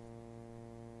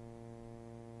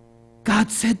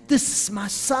 God said, "This is my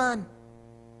Son,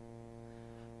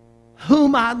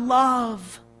 whom I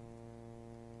love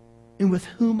and with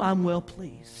whom I'm well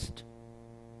pleased."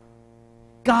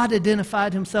 God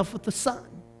identified Himself with the Son.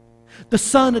 The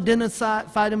Son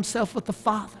identified Himself with the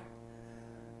Father.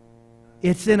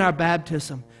 It's in our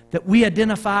baptism that we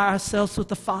identify ourselves with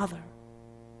the Father.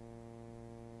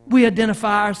 We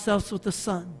identify ourselves with the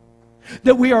Son.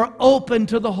 That we are open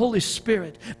to the Holy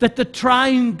Spirit. That the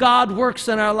triune God works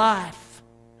in our life.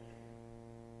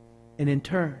 And in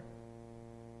turn,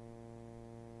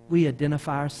 we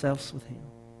identify ourselves with Him.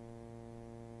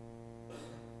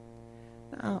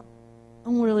 Now, I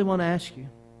really want to ask you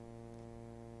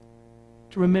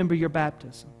to remember your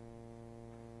baptism.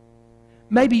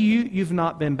 Maybe you've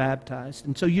not been baptized,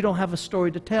 and so you don't have a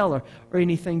story to tell or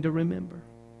anything to remember.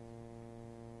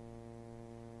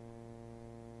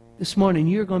 This morning,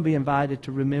 you're going to be invited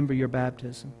to remember your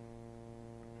baptism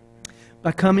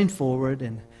by coming forward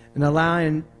and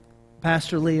allowing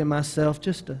Pastor Lee and myself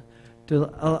just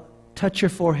to touch your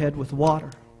forehead with water.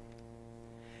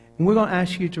 And we're going to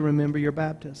ask you to remember your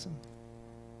baptism.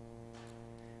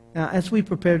 Now, as we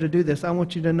prepare to do this, I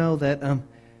want you to know that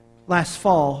last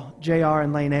fall, J.R.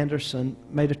 and Lane Anderson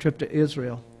made a trip to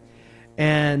Israel.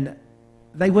 And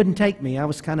they wouldn't take me. I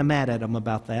was kind of mad at them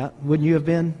about that. Wouldn't you have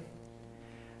been?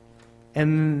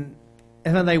 And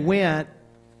when they went,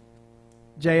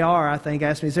 J.R., I think,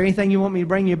 asked me, "Is there anything you want me to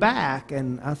bring you back?"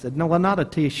 And I said, "No, well, not a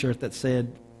T-shirt that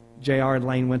said J.R. and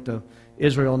Lane went to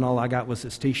Israel and all I got was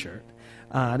this T-shirt.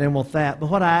 I didn't want that. But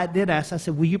what I did ask, I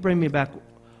said, will you bring me back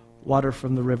water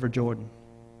from the River Jordan?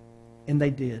 And they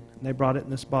did. And they brought it in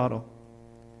this bottle.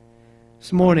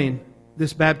 This morning,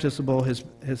 this baptism bowl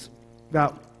has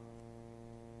got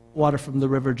water from the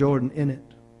River Jordan in it.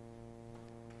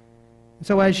 And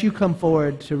so as you come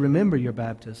forward to remember your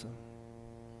baptism,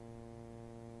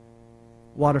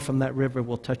 water from that river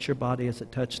will touch your body as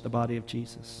it touched the body of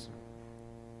Jesus.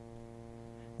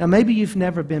 Now, maybe you've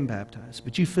never been baptized,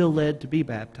 but you feel led to be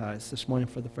baptized this morning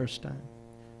for the first time.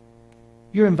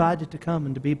 You're invited to come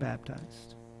and to be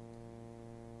baptized.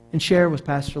 And share with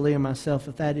Pastor Lee and myself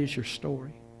if that is your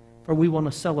story. For we want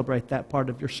to celebrate that part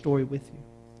of your story with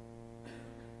you.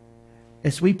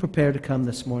 As we prepare to come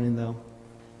this morning, though,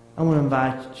 I want to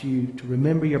invite you to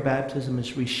remember your baptism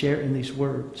as we share in these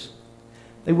words.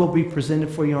 They will be presented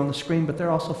for you on the screen, but they're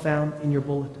also found in your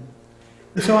bulletin.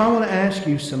 And so I want to ask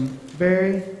you some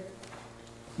very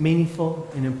meaningful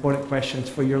and important questions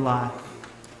for your life.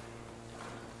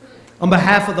 On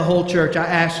behalf of the whole church, I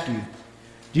ask you,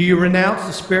 do you renounce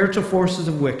the spiritual forces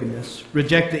of wickedness,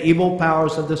 reject the evil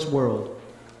powers of this world,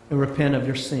 and repent of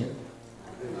your sin?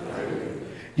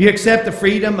 Do you accept the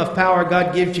freedom of power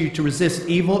God gives you to resist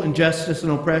evil, injustice,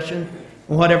 and oppression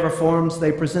in whatever forms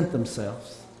they present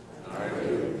themselves?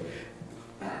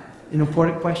 An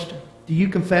important question. Do you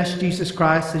confess Jesus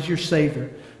Christ as your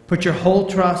Savior? Put your whole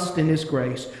trust in His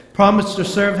grace. Promise to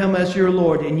serve Him as your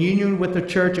Lord in union with the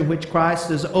church in which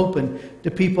Christ is open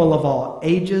to people of all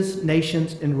ages,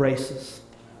 nations, and races.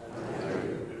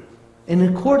 And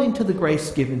according to the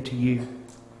grace given to you,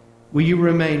 will you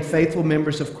remain faithful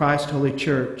members of Christ's holy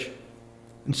church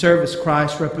and serve as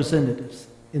Christ's representatives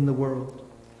in the world?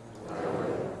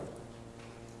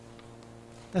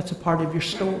 That's a part of your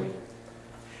story.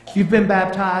 If you've been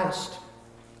baptized,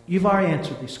 you've already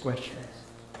answered these questions.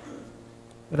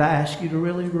 But I ask you to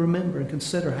really remember and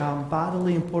consider how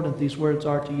vitally important these words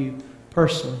are to you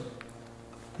personally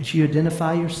as you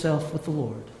identify yourself with the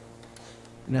Lord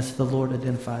and as the Lord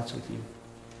identifies with you.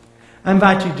 I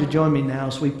invite you to join me now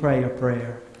as we pray a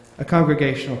prayer, a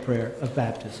congregational prayer of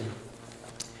baptism.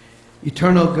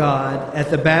 Eternal God, at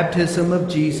the baptism of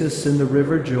Jesus in the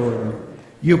river Jordan,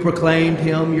 you proclaimed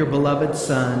Him your beloved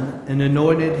Son and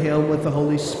anointed Him with the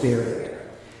Holy Spirit.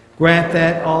 Grant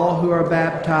that all who are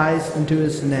baptized into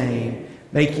His name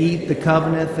may keep the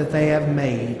covenant that they have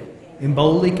made and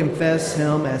boldly confess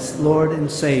Him as Lord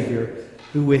and Savior,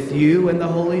 who with you and the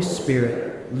Holy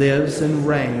Spirit lives and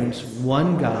reigns,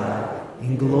 one God,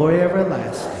 in glory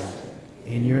everlasting,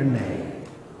 in your name.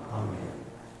 Amen.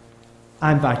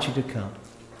 I invite you to come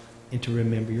and to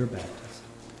remember your baptism.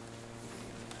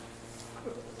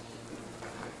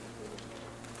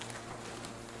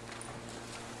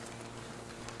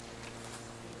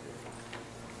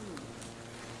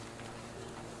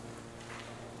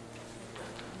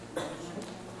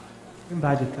 You're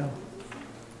invited to come.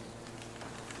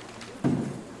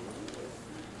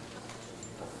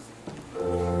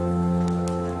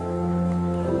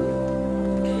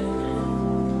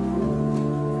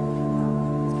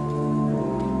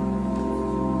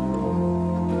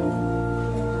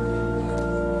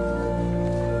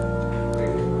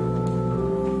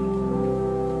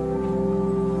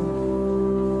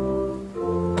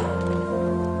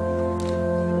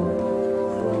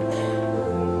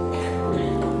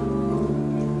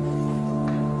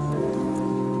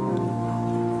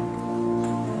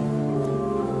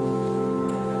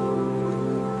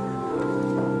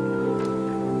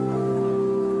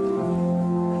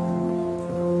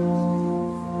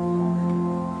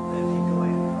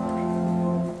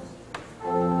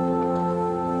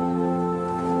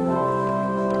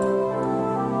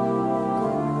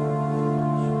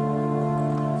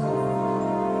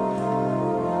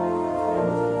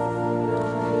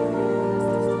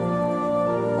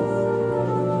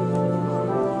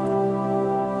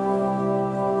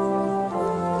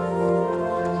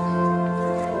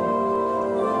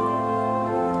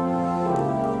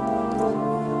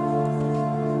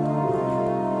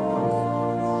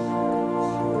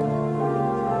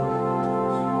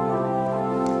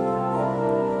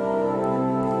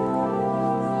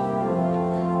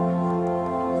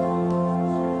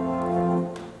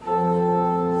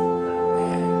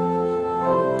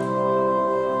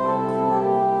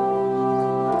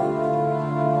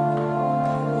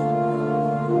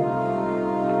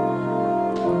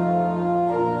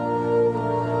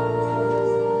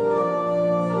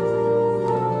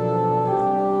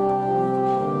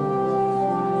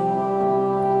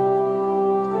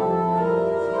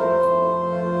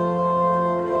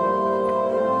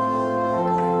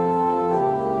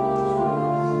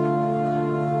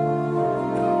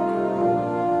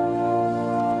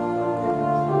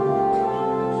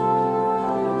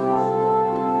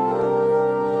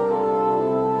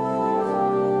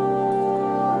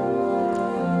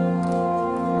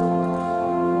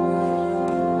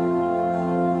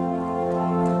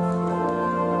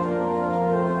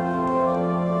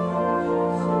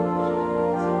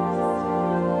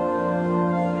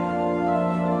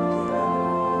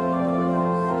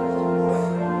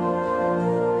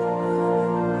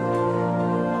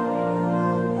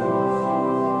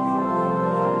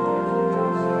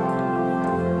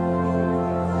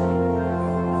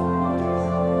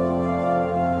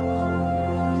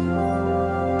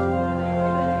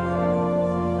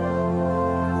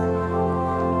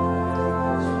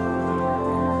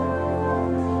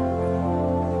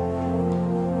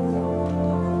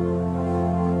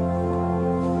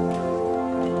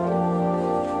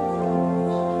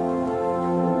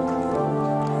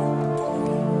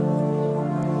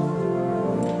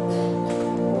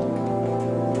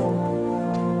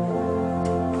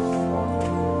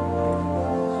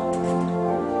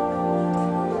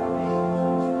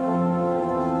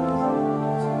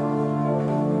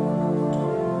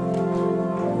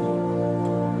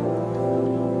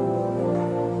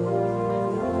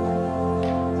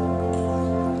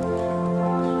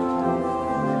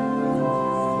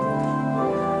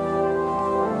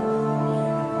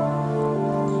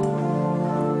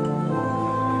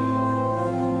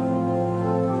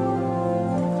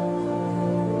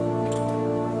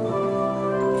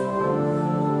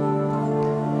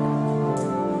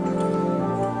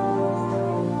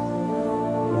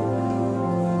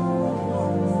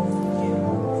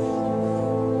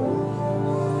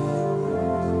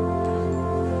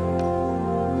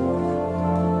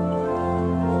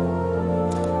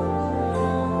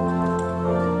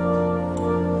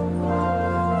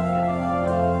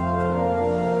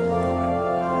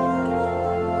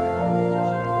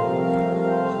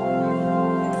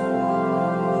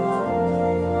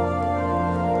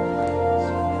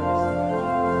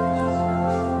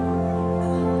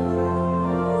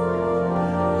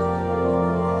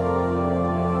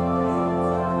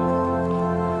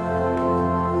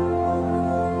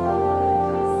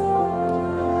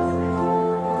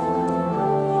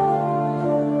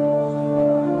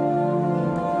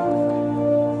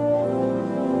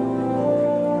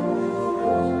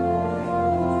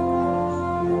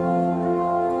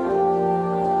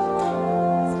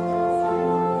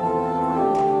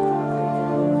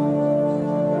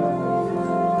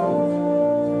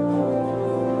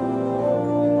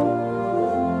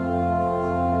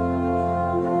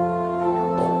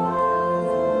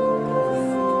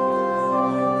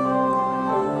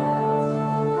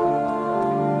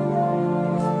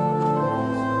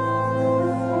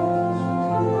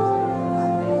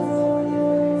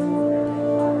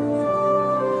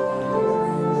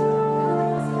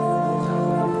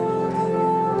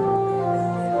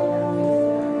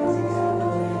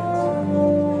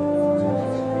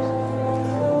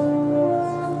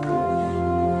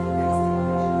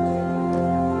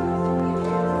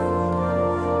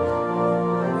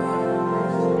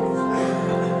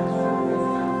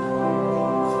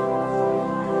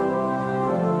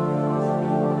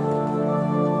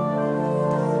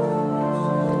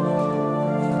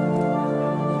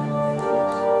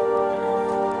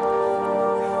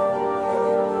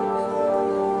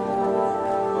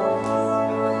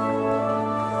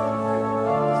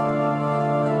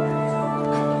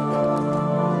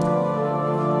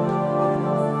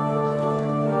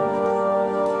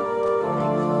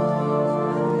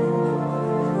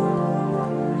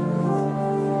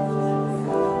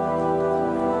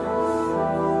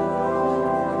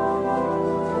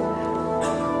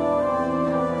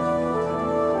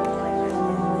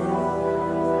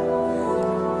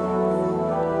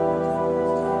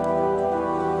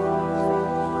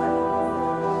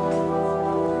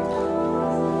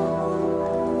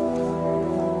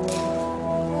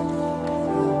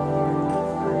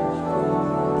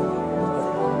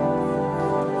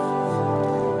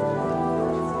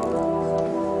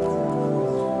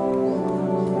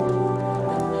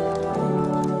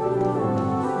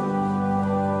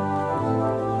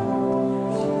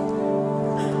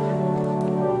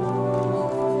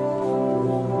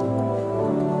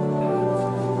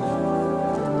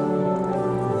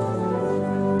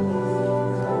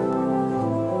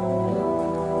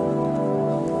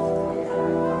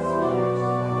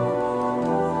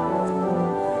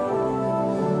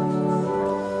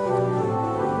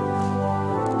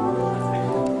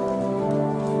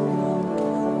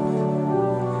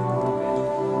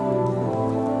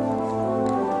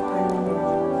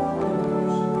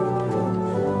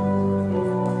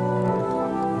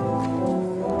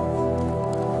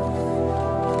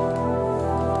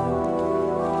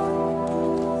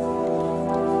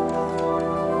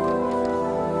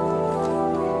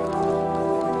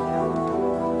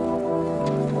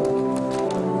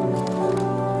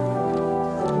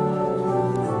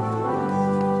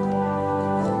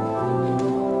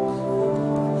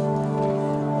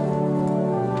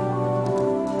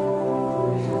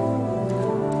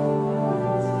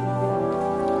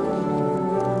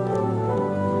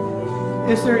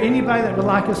 Is there anybody that would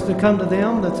like us to come to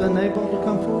them that's unable to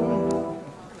come forward?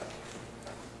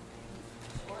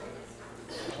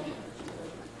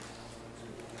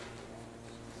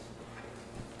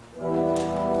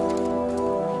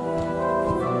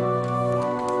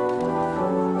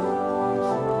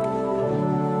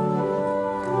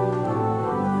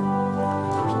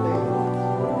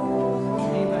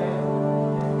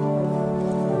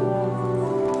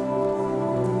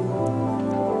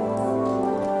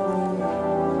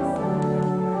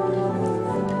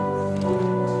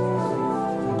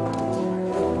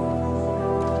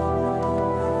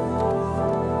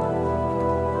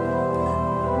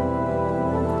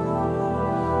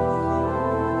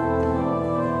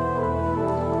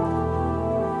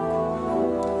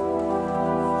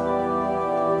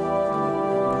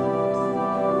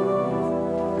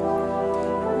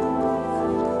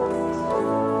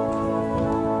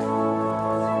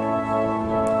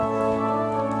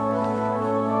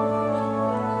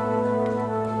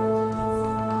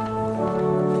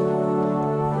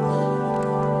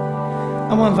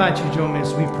 I want to invite you to join me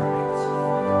as we pray.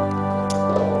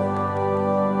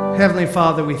 Heavenly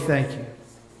Father, we thank you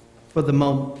for the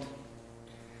moment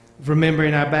of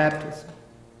remembering our baptism.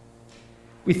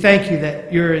 We thank you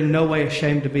that you're in no way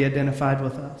ashamed to be identified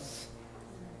with us.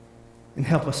 And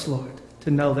help us, Lord, to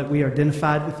know that we are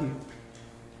identified with you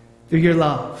through your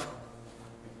love,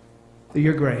 through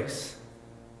your grace,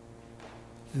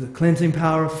 through the cleansing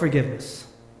power of forgiveness.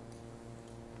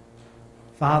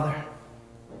 Father,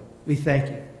 we thank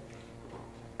you.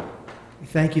 We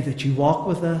thank you that you walk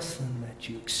with us and that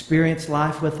you experience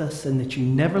life with us and that you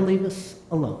never leave us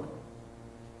alone,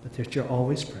 but that you're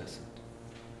always present.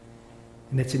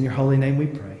 And it's in your holy name we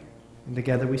pray. And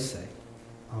together we say,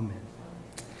 Amen.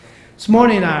 This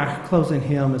morning our closing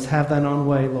hymn is Have Thine Own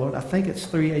Way, Lord. I think it's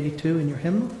 382 in your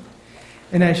hymnal.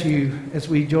 And as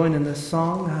we join in this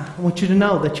song, I want you to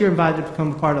know that you're invited to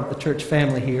become a part of the church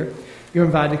family here. You're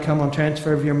invited to come on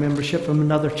transfer of your membership from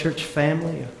another church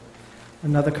family,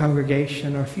 another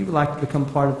congregation, or if you would like to become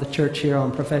part of the church here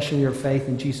on profession of your faith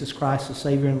in Jesus Christ as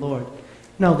Savior and Lord,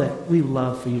 know that we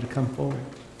love for you to come forward.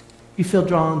 If you feel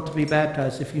drawn to be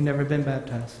baptized, if you've never been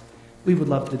baptized, we would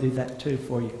love to do that too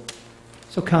for you.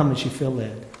 So come as you feel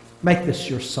led. Make this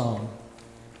your song.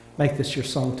 Make this your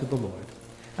song to the Lord.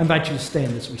 I invite you to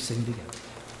stand as we sing together.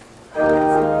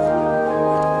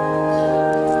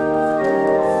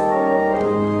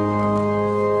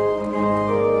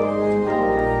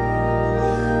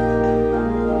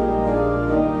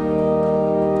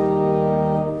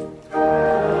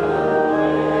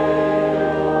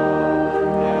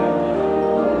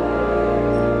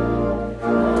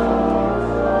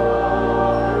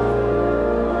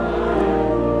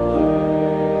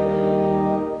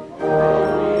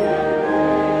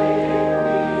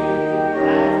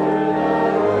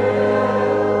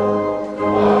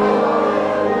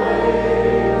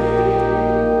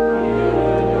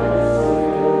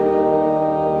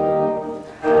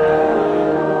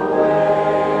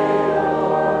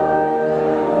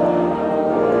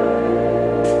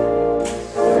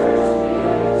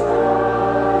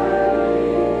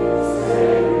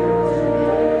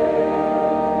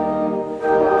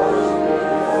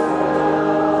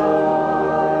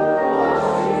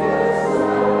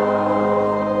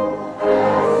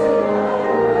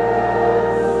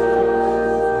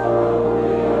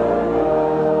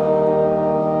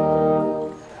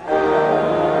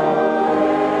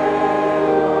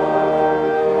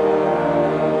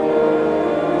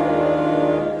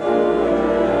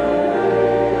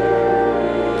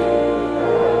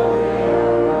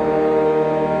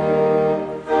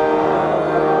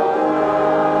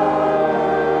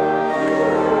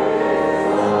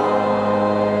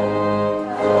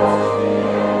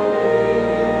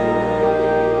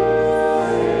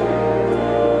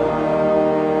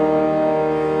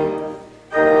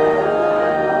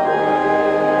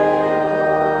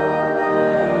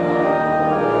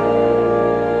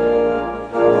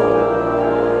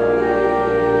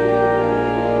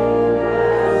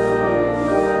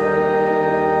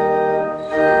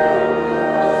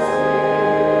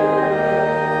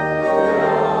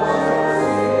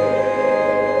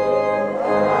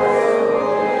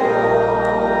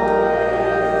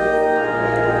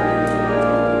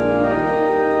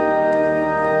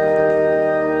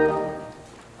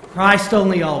 Christ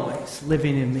only always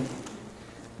living in me.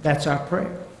 That's our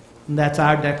prayer. And that's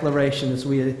our declaration as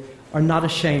we are not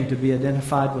ashamed to be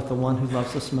identified with the one who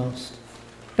loves us most.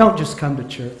 Don't just come to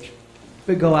church,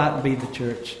 but go out and be the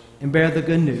church and bear the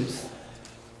good news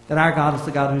that our God is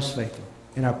the God who's faithful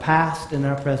in our past, in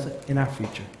our present, in our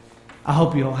future. I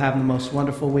hope you'll have the most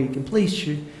wonderful week. And please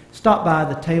stop by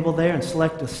the table there and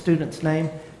select a student's name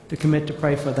to commit to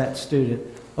pray for that student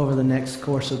over the next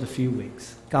course of the few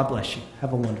weeks. God bless you.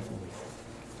 Have a wonderful week.